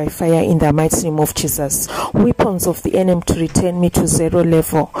destroyed by fire in the mighty name of Jesus. Weapons of the enemy to return me to zero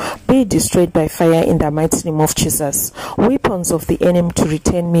level, be destroyed by fire in the mighty name of Jesus. Weapons of the enemy to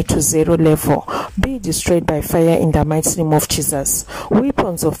return me to zero level, be destroyed by fire in the mighty name of Jesus.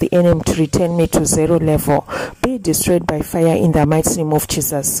 Weapons of the enemy to return me to zero level, be destroyed by fire in the mighty name of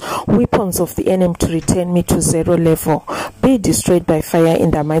Jesus. Weapons of the enemy to return me to zero level, be destroyed by fire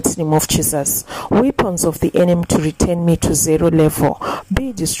in the mighty name of Jesus. Weapons of the enemy to return me to zero level,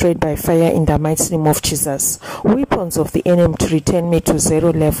 be destroyed by fire in the mighty name of Jesus. Weapons of the enemy to return me to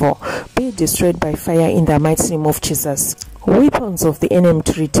zero level, be destroyed by fire in the mighty name of Jesus. Weapons of the enemy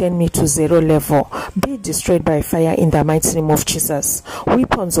to return me to zero level, be destroyed by fire in the mighty name of Jesus.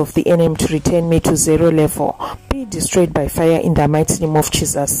 Weapons of the enemy to return me to zero level, be destroyed by fire in the mighty name of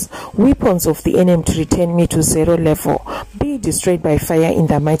Jesus. Weapons of the enemy to return me to zero level, be destroyed by fire in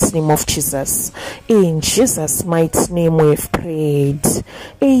the mighty name of Jesus. In Jesus' mighty name we've prayed.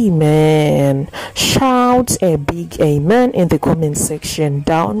 Amen. Shout a big amen in the comment section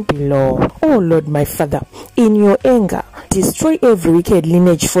down below. Oh Lord my Father, in your anger, destroy every wicked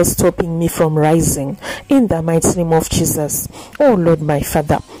lineage for stopping me from rising in the mighty name of Jesus. Oh Lord my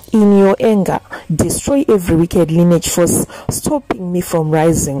Father, in your anger, destroy every wicked lineage for stopping me from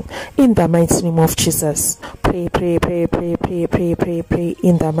rising in the mighty name of Jesus. Pray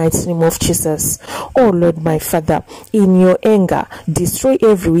in the mighty name of Jesus. Oh Lord my Father, in your anger, destroy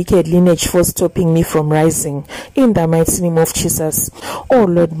every wicked lineage for stopping me from rising in the mighty name of Jesus. Oh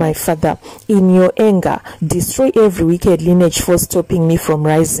Lord my Father, in your anger, destroy every wicked lineage for stopping me from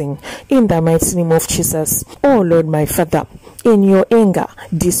rising in the mighty name of Jesus. Oh Lord my Father, in your anger,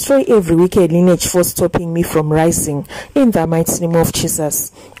 destroy every wicked lineage for stopping me from rising in the mighty name of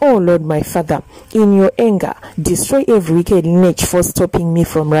Jesus. Oh Lord my Father, in your anger, destroy every wicked lineage for stopping me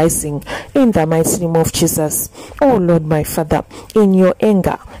from rising in the mighty name of Jesus. Oh Lord my Father, in your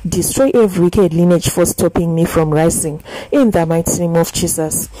anger, destroy every wicked lineage for stopping me from rising in the mighty name of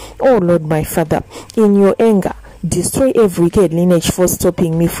Jesus. Oh Lord my Father, in your anger, destroy every wicked lineage for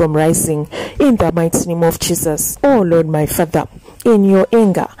stopping me from rising in the mighty name of Jesus. Oh Lord my Father, in your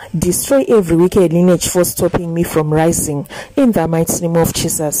anger, destroy every wicked lineage for stopping me from rising in the mighty name of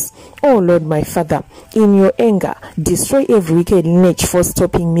Jesus. Oh Lord my Father, in your anger, destroy every wicked lineage for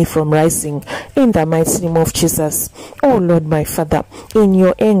stopping me from rising in the mighty name of Jesus. Oh Lord my Father, in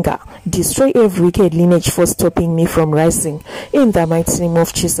your anger, destroy every wicked lineage for stopping me from rising in the mighty name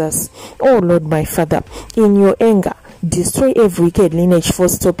of Jesus. Oh Lord my Father, in your anger, destroy every wicked lineage for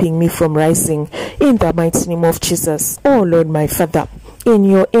stopping me from rising in the mighty name of Jesus. Oh Lord my Father, in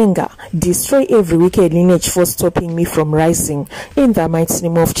your anger, destroy every wicked lineage for stopping me from rising in the mighty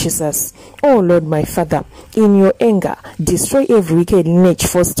name of Jesus. Oh Lord my Father, in your anger, destroy every wicked lineage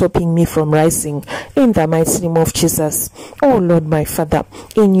for stopping me from rising in the mighty name of Jesus. Oh Lord my Father,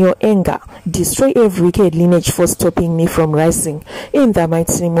 in your anger, destroy every wicked lineage for stopping me from rising in the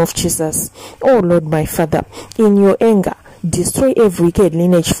mighty name of Jesus. Oh Lord my Father, in your anger, destroy every wicked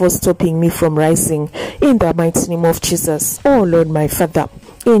lineage for stopping me from rising in the mighty name of Jesus. Oh Lord my Father,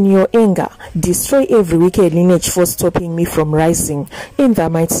 in your anger, destroy every wicked lineage for stopping me from rising in the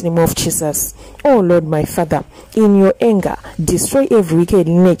mighty name of Jesus. Oh Lord my Father, in your anger, destroy every wicked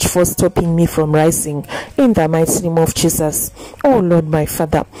lineage for stopping me from rising in the mighty name of Jesus. Oh Lord my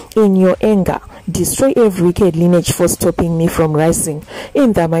Father, in your anger, destroy every wicked lineage for stopping me from rising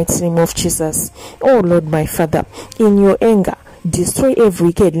in the mighty name of Jesus. Oh Lord my Father, in your anger, destroy every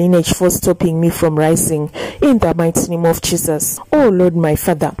wicked lineage for stopping me from rising in the mighty name of Jesus. Oh Lord my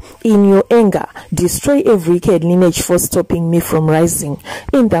Father, in your anger, destroy every wicked lineage for stopping me from rising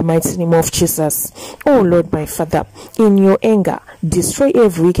in the mighty name of Jesus. Oh Lord my Father, in your anger, destroy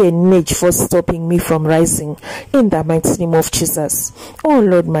every wicked lineage for stopping me from rising in the mighty name of Jesus. Oh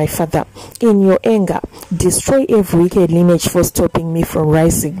Lord my Father, in your anger, destroy every wicked lineage for stopping me from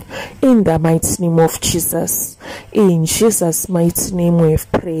rising in the mighty name of Jesus. In Jesus' mighty name we've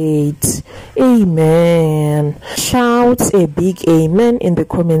prayed. Amen. Shout a big amen in the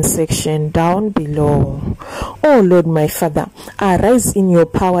comment section down below. Oh Lord my Father, arise in your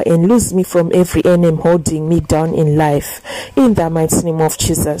power and loose me from every enemy holding me down in life in the mighty name of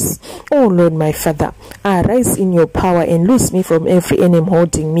Jesus. Oh Lord my Father, arise in your power and loose me from every enemy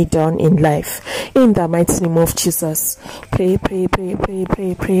holding me down in life in the mighty name of Jesus. Pray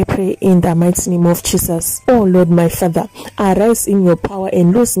in the mighty name of Jesus. Oh Lord my Father, arise in your power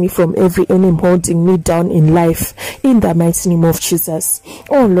and loose me from every enemy holding me down in life in the mighty name of Jesus.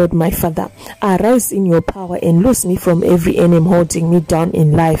 Oh Lord my Father, arise in your power and loose me from every enemy holding me down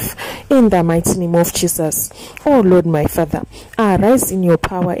in life in the mighty name of Jesus. Oh Lord my Father, arise in your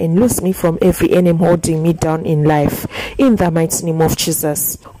power and loose me from every enemy holding me down in life in the mighty name of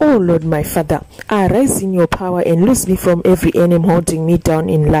Jesus. Oh Lord my Father, arise in your power and loose me from every enemy holding me down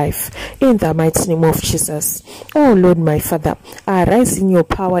in life in the mighty name of Jesus. Oh Lord my Father, arise in your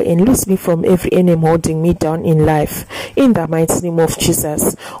power and loose me from every enemy holding me down in life in the mighty name of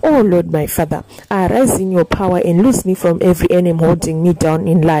Jesus. Oh Lord my Father, arise in your power and loose me from every enemy holding me down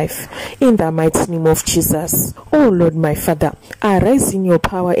in life in the mighty name of Jesus. Oh Lord my Father, arise in your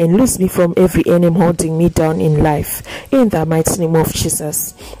power and loose me from every enemy holding me down in life in the mighty name of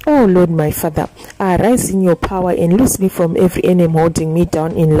Jesus. Oh Lord my Father, arise in your power and loose me from every enemy holding me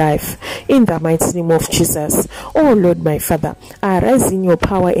down in life in the mighty name of Jesus. Oh Lord my Father, arise in your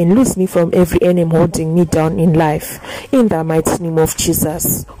power and loose me from every enemy holding me down in life in the mighty name of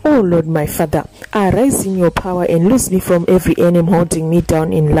Jesus. Oh Lord my Father, arise in your power and loose me from every enemy holding me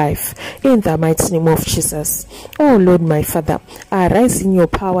down in life in the mighty name of Jesus. Oh Lord my Father, arise in your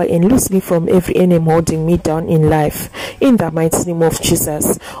power and loose me from every enemy holding me down in life in the mighty name of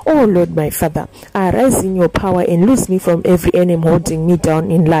Jesus. Oh Lord my Father, arise in your power and loose me from every enemy holding me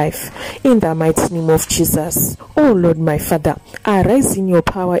down in life in the mighty name of Jesus. Oh Lord my Father, arise in your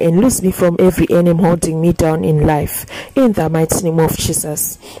power and loose me from every enemy holding me down in life in the mighty name of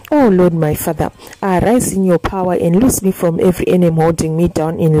Jesus. Oh Lord my Father, arise in your power and loose me from every enemy holding me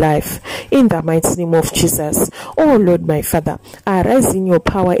down in life in the mighty name of Jesus. Oh Lord my Father, arise in your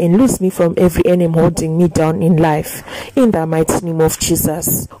power and loose me from every enemy holding me down in life in the mighty name of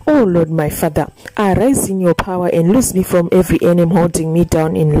Jesus. Oh Lord my Father, arise in your power and loose me from every enemy holding me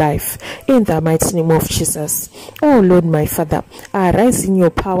down in life in the mighty name of Jesus. Oh Lord my Father, arise in your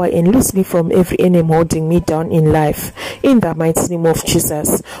power and loose me from every enemy holding me down in life in the mighty name of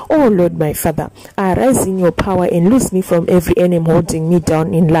Jesus. Oh Lord my Father, arise in your power and loose me from every enemy holding me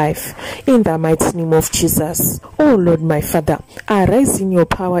down in life in the mighty name of Jesus. Oh Lord my Father, arise in your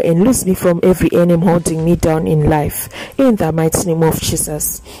power and loose me from every enemy holding me down in life in the mighty name of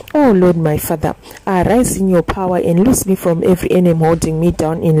Jesus. Oh Lord my Father, arise in your power and loose me from every enemy holding me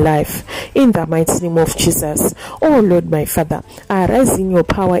down in life in the mighty name of Jesus. Oh Lord my Father, arise in your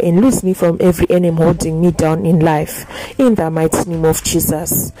power and loose me from every enemy holding me down in life in the mighty name of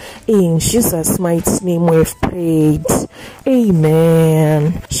Jesus. In Jesus' mighty name we've prayed.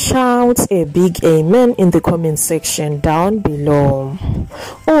 Amen. Shout a big amen in the comment section down below.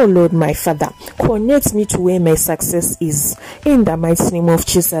 Oh Lord my Father, connect me to where my success is in the mighty name of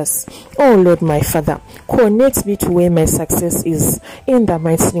Jesus. Oh Lord my Father, connect me to where my success is in the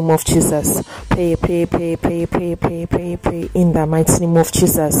mighty name of Jesus. Pray in the mighty name of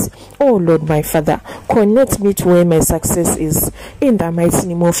Jesus. Oh Lord my Father, connect me to where my success is in the mighty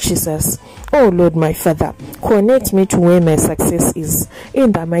name of Jesus. Oh Lord my Father, connect me to where my success is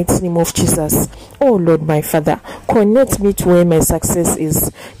in the mighty name of Jesus. Oh Lord my Father, connect me to where my success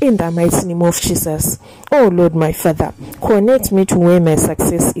is in the mighty name of Jesus. Oh Lord my Father, connect me to where my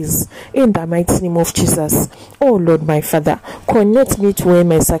success is in the mighty name of Jesus. Oh Lord my Father, connect me to where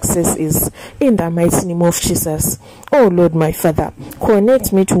my success is in the mighty name of Jesus. Oh Lord my Father,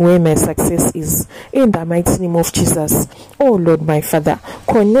 connect me to where my success is in the mighty name of Jesus. Oh Lord my Father,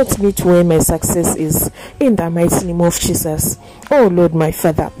 connect me to where my success is in the mighty name of Jesus. Oh Lord my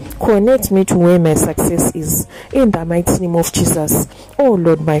Father, connect me to where my success is in the mighty name of Jesus. Oh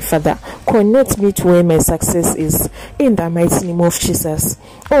Lord my Father, connect me to where my success is in the mighty name of Jesus.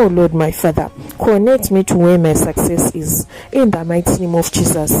 Oh Lord my Father, connect me to where my success is in the mighty name of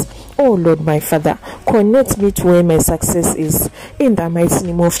Jesus. Oh Lord, my Father, connect me to where my success is in the mighty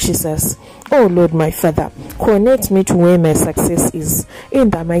name of Jesus. Oh Lord, my Father, connect me to where my success is in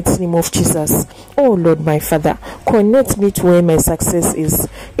the mighty name of Jesus. Oh Lord, my Father, connect me to where my success is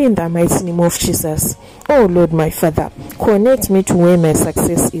in the mighty name of Jesus. Oh Lord, my Father, connect me to where my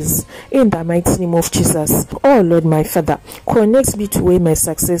success is in the mighty name of Jesus. Oh Lord, my Father, connect me to where my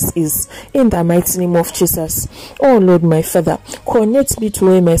success is in the mighty name of Jesus. Oh Lord, my Father, connect me to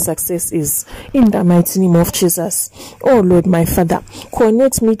where my success is in the mighty name of Jesus. Oh Lord, my Father,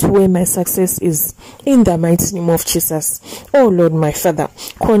 connect me to where my success is in the mighty name of Jesus. Oh Lord, my Father,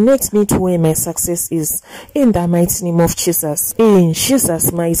 connect me to where my success is in the mighty name of Jesus. In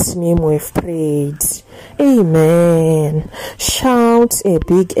Jesus' mighty name we've prayed. Amen. Shout a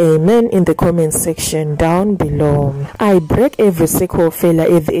big amen in the comment section down below. I break every cycle of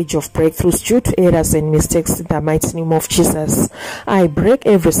failure at the edge of breakthroughs due to errors and mistakes in the mighty name of Jesus. I break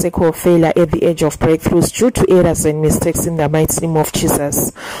every cycle of failure at the edge of breakthroughs due to errors and mistakes in the mighty name of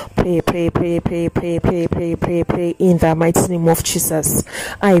Jesus. Pray, pray, pray, pray, pray, pray, pray, pray, pray in the mighty name of Jesus.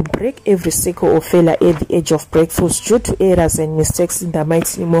 I break every cycle of failure at the edge of breakthroughs due to errors and mistakes in the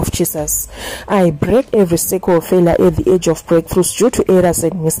mighty name of Jesus. I break every cycle of failure at the edge of breakthroughs due to errors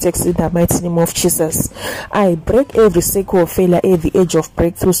and mistakes in the mighty name of Jesus. I break every cycle of failure at the edge of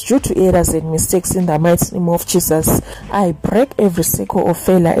breakthroughs due to errors and mistakes in the mighty name of Jesus. I break every cycle of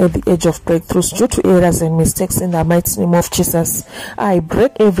failure at the edge of breakthroughs due to errors and mistakes in the mighty name of Jesus. I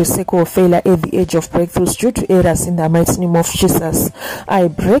break every cycle of failure at the edge of breakthroughs due to errors in the mighty name of Jesus. I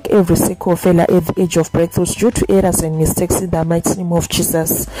break every cycle of failure at the edge of breakthroughs due to errors and mistakes in the mighty name of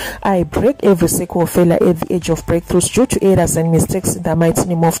Jesus. I break every cycle of failure at the edge of breakthroughs due to errors and mistakes in the mighty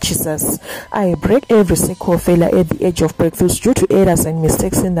name of Jesus. I break every cycle of failure at the edge of breakthroughs due to errors and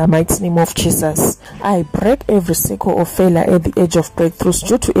mistakes in the mighty name of Jesus. I break every cycle of failure at the edge of breakthroughs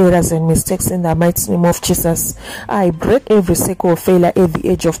due to errors and mistakes in the mighty name of Jesus. I break every cycle of failure at the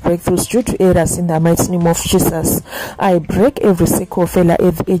edge of breakthroughs due to errors in the mighty name of Jesus. I break every cycle of failure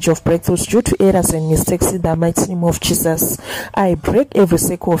at the edge of breakthroughs due to errors and mistakes in the mighty name of Jesus. I break every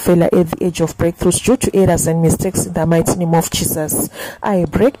cycle of failure at the edge of breakthroughs due to errors and mistakes in the mighty name of Jesus. I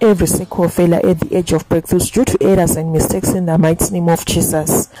break every cycle of failure at the edge of breakthroughs due to errors and mistakes in the mighty name of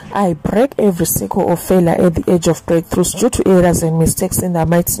Jesus. I break every cycle of failure at the edge of breakthroughs due to errors and mistakes in the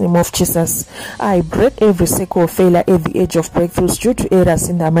mighty name of Jesus. I break every cycle of failure at the edge of breakthroughs due to errors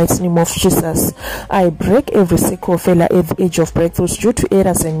in the mighty name of Jesus. I break every cycle of failure at the edge of breakthroughs due to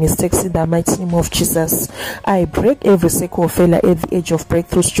errors and mistakes in the mighty name of Jesus. I break every cycle of failure at the edge of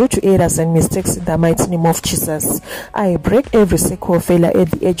breakthroughs due to errors and mistakes in the mighty name of Jesus. I break every cycle of failure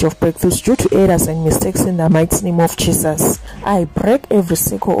at the edge of breakthroughs due to errors and mistakes in the mighty name of Jesus. I break every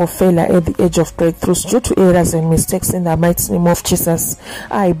cycle of failure at the edge of breakthroughs due to errors and mistakes in the mighty name of Jesus.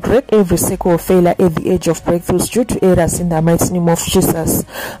 I break every cycle of failure at the edge of breakthroughs due to errors in the mighty name of Jesus.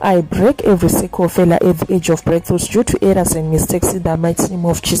 I break every cycle of failure at the edge of breakthroughs due to errors and mistakes in the mighty name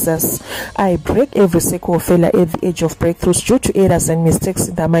of Jesus. I break every cycle of failure at the edge of breakthroughs due to errors and mistakes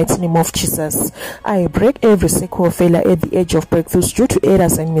in the mighty name of Jesus. I break every cycle of failure at the edge of breakthroughs due to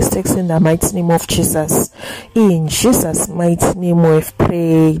errors and mistakes in the mighty name of Jesus. In Jesus' mighty name we've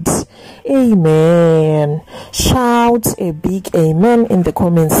prayed. Amen. Shout a big amen in the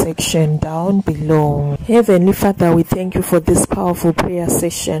comment section down below. Heavenly Father, we thank you for this powerful prayer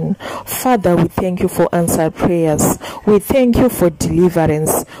session. Father, we thank you for answered prayers. We thank you for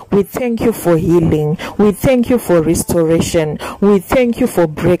deliverance. We thank you for healing. We thank you for restoration. We thank you for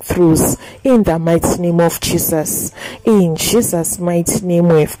breakthroughs in the mighty name of Jesus. In Jesus' mighty name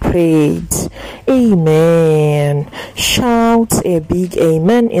we've prayed. Amen. Shout a big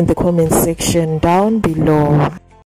amen in the comment section down below.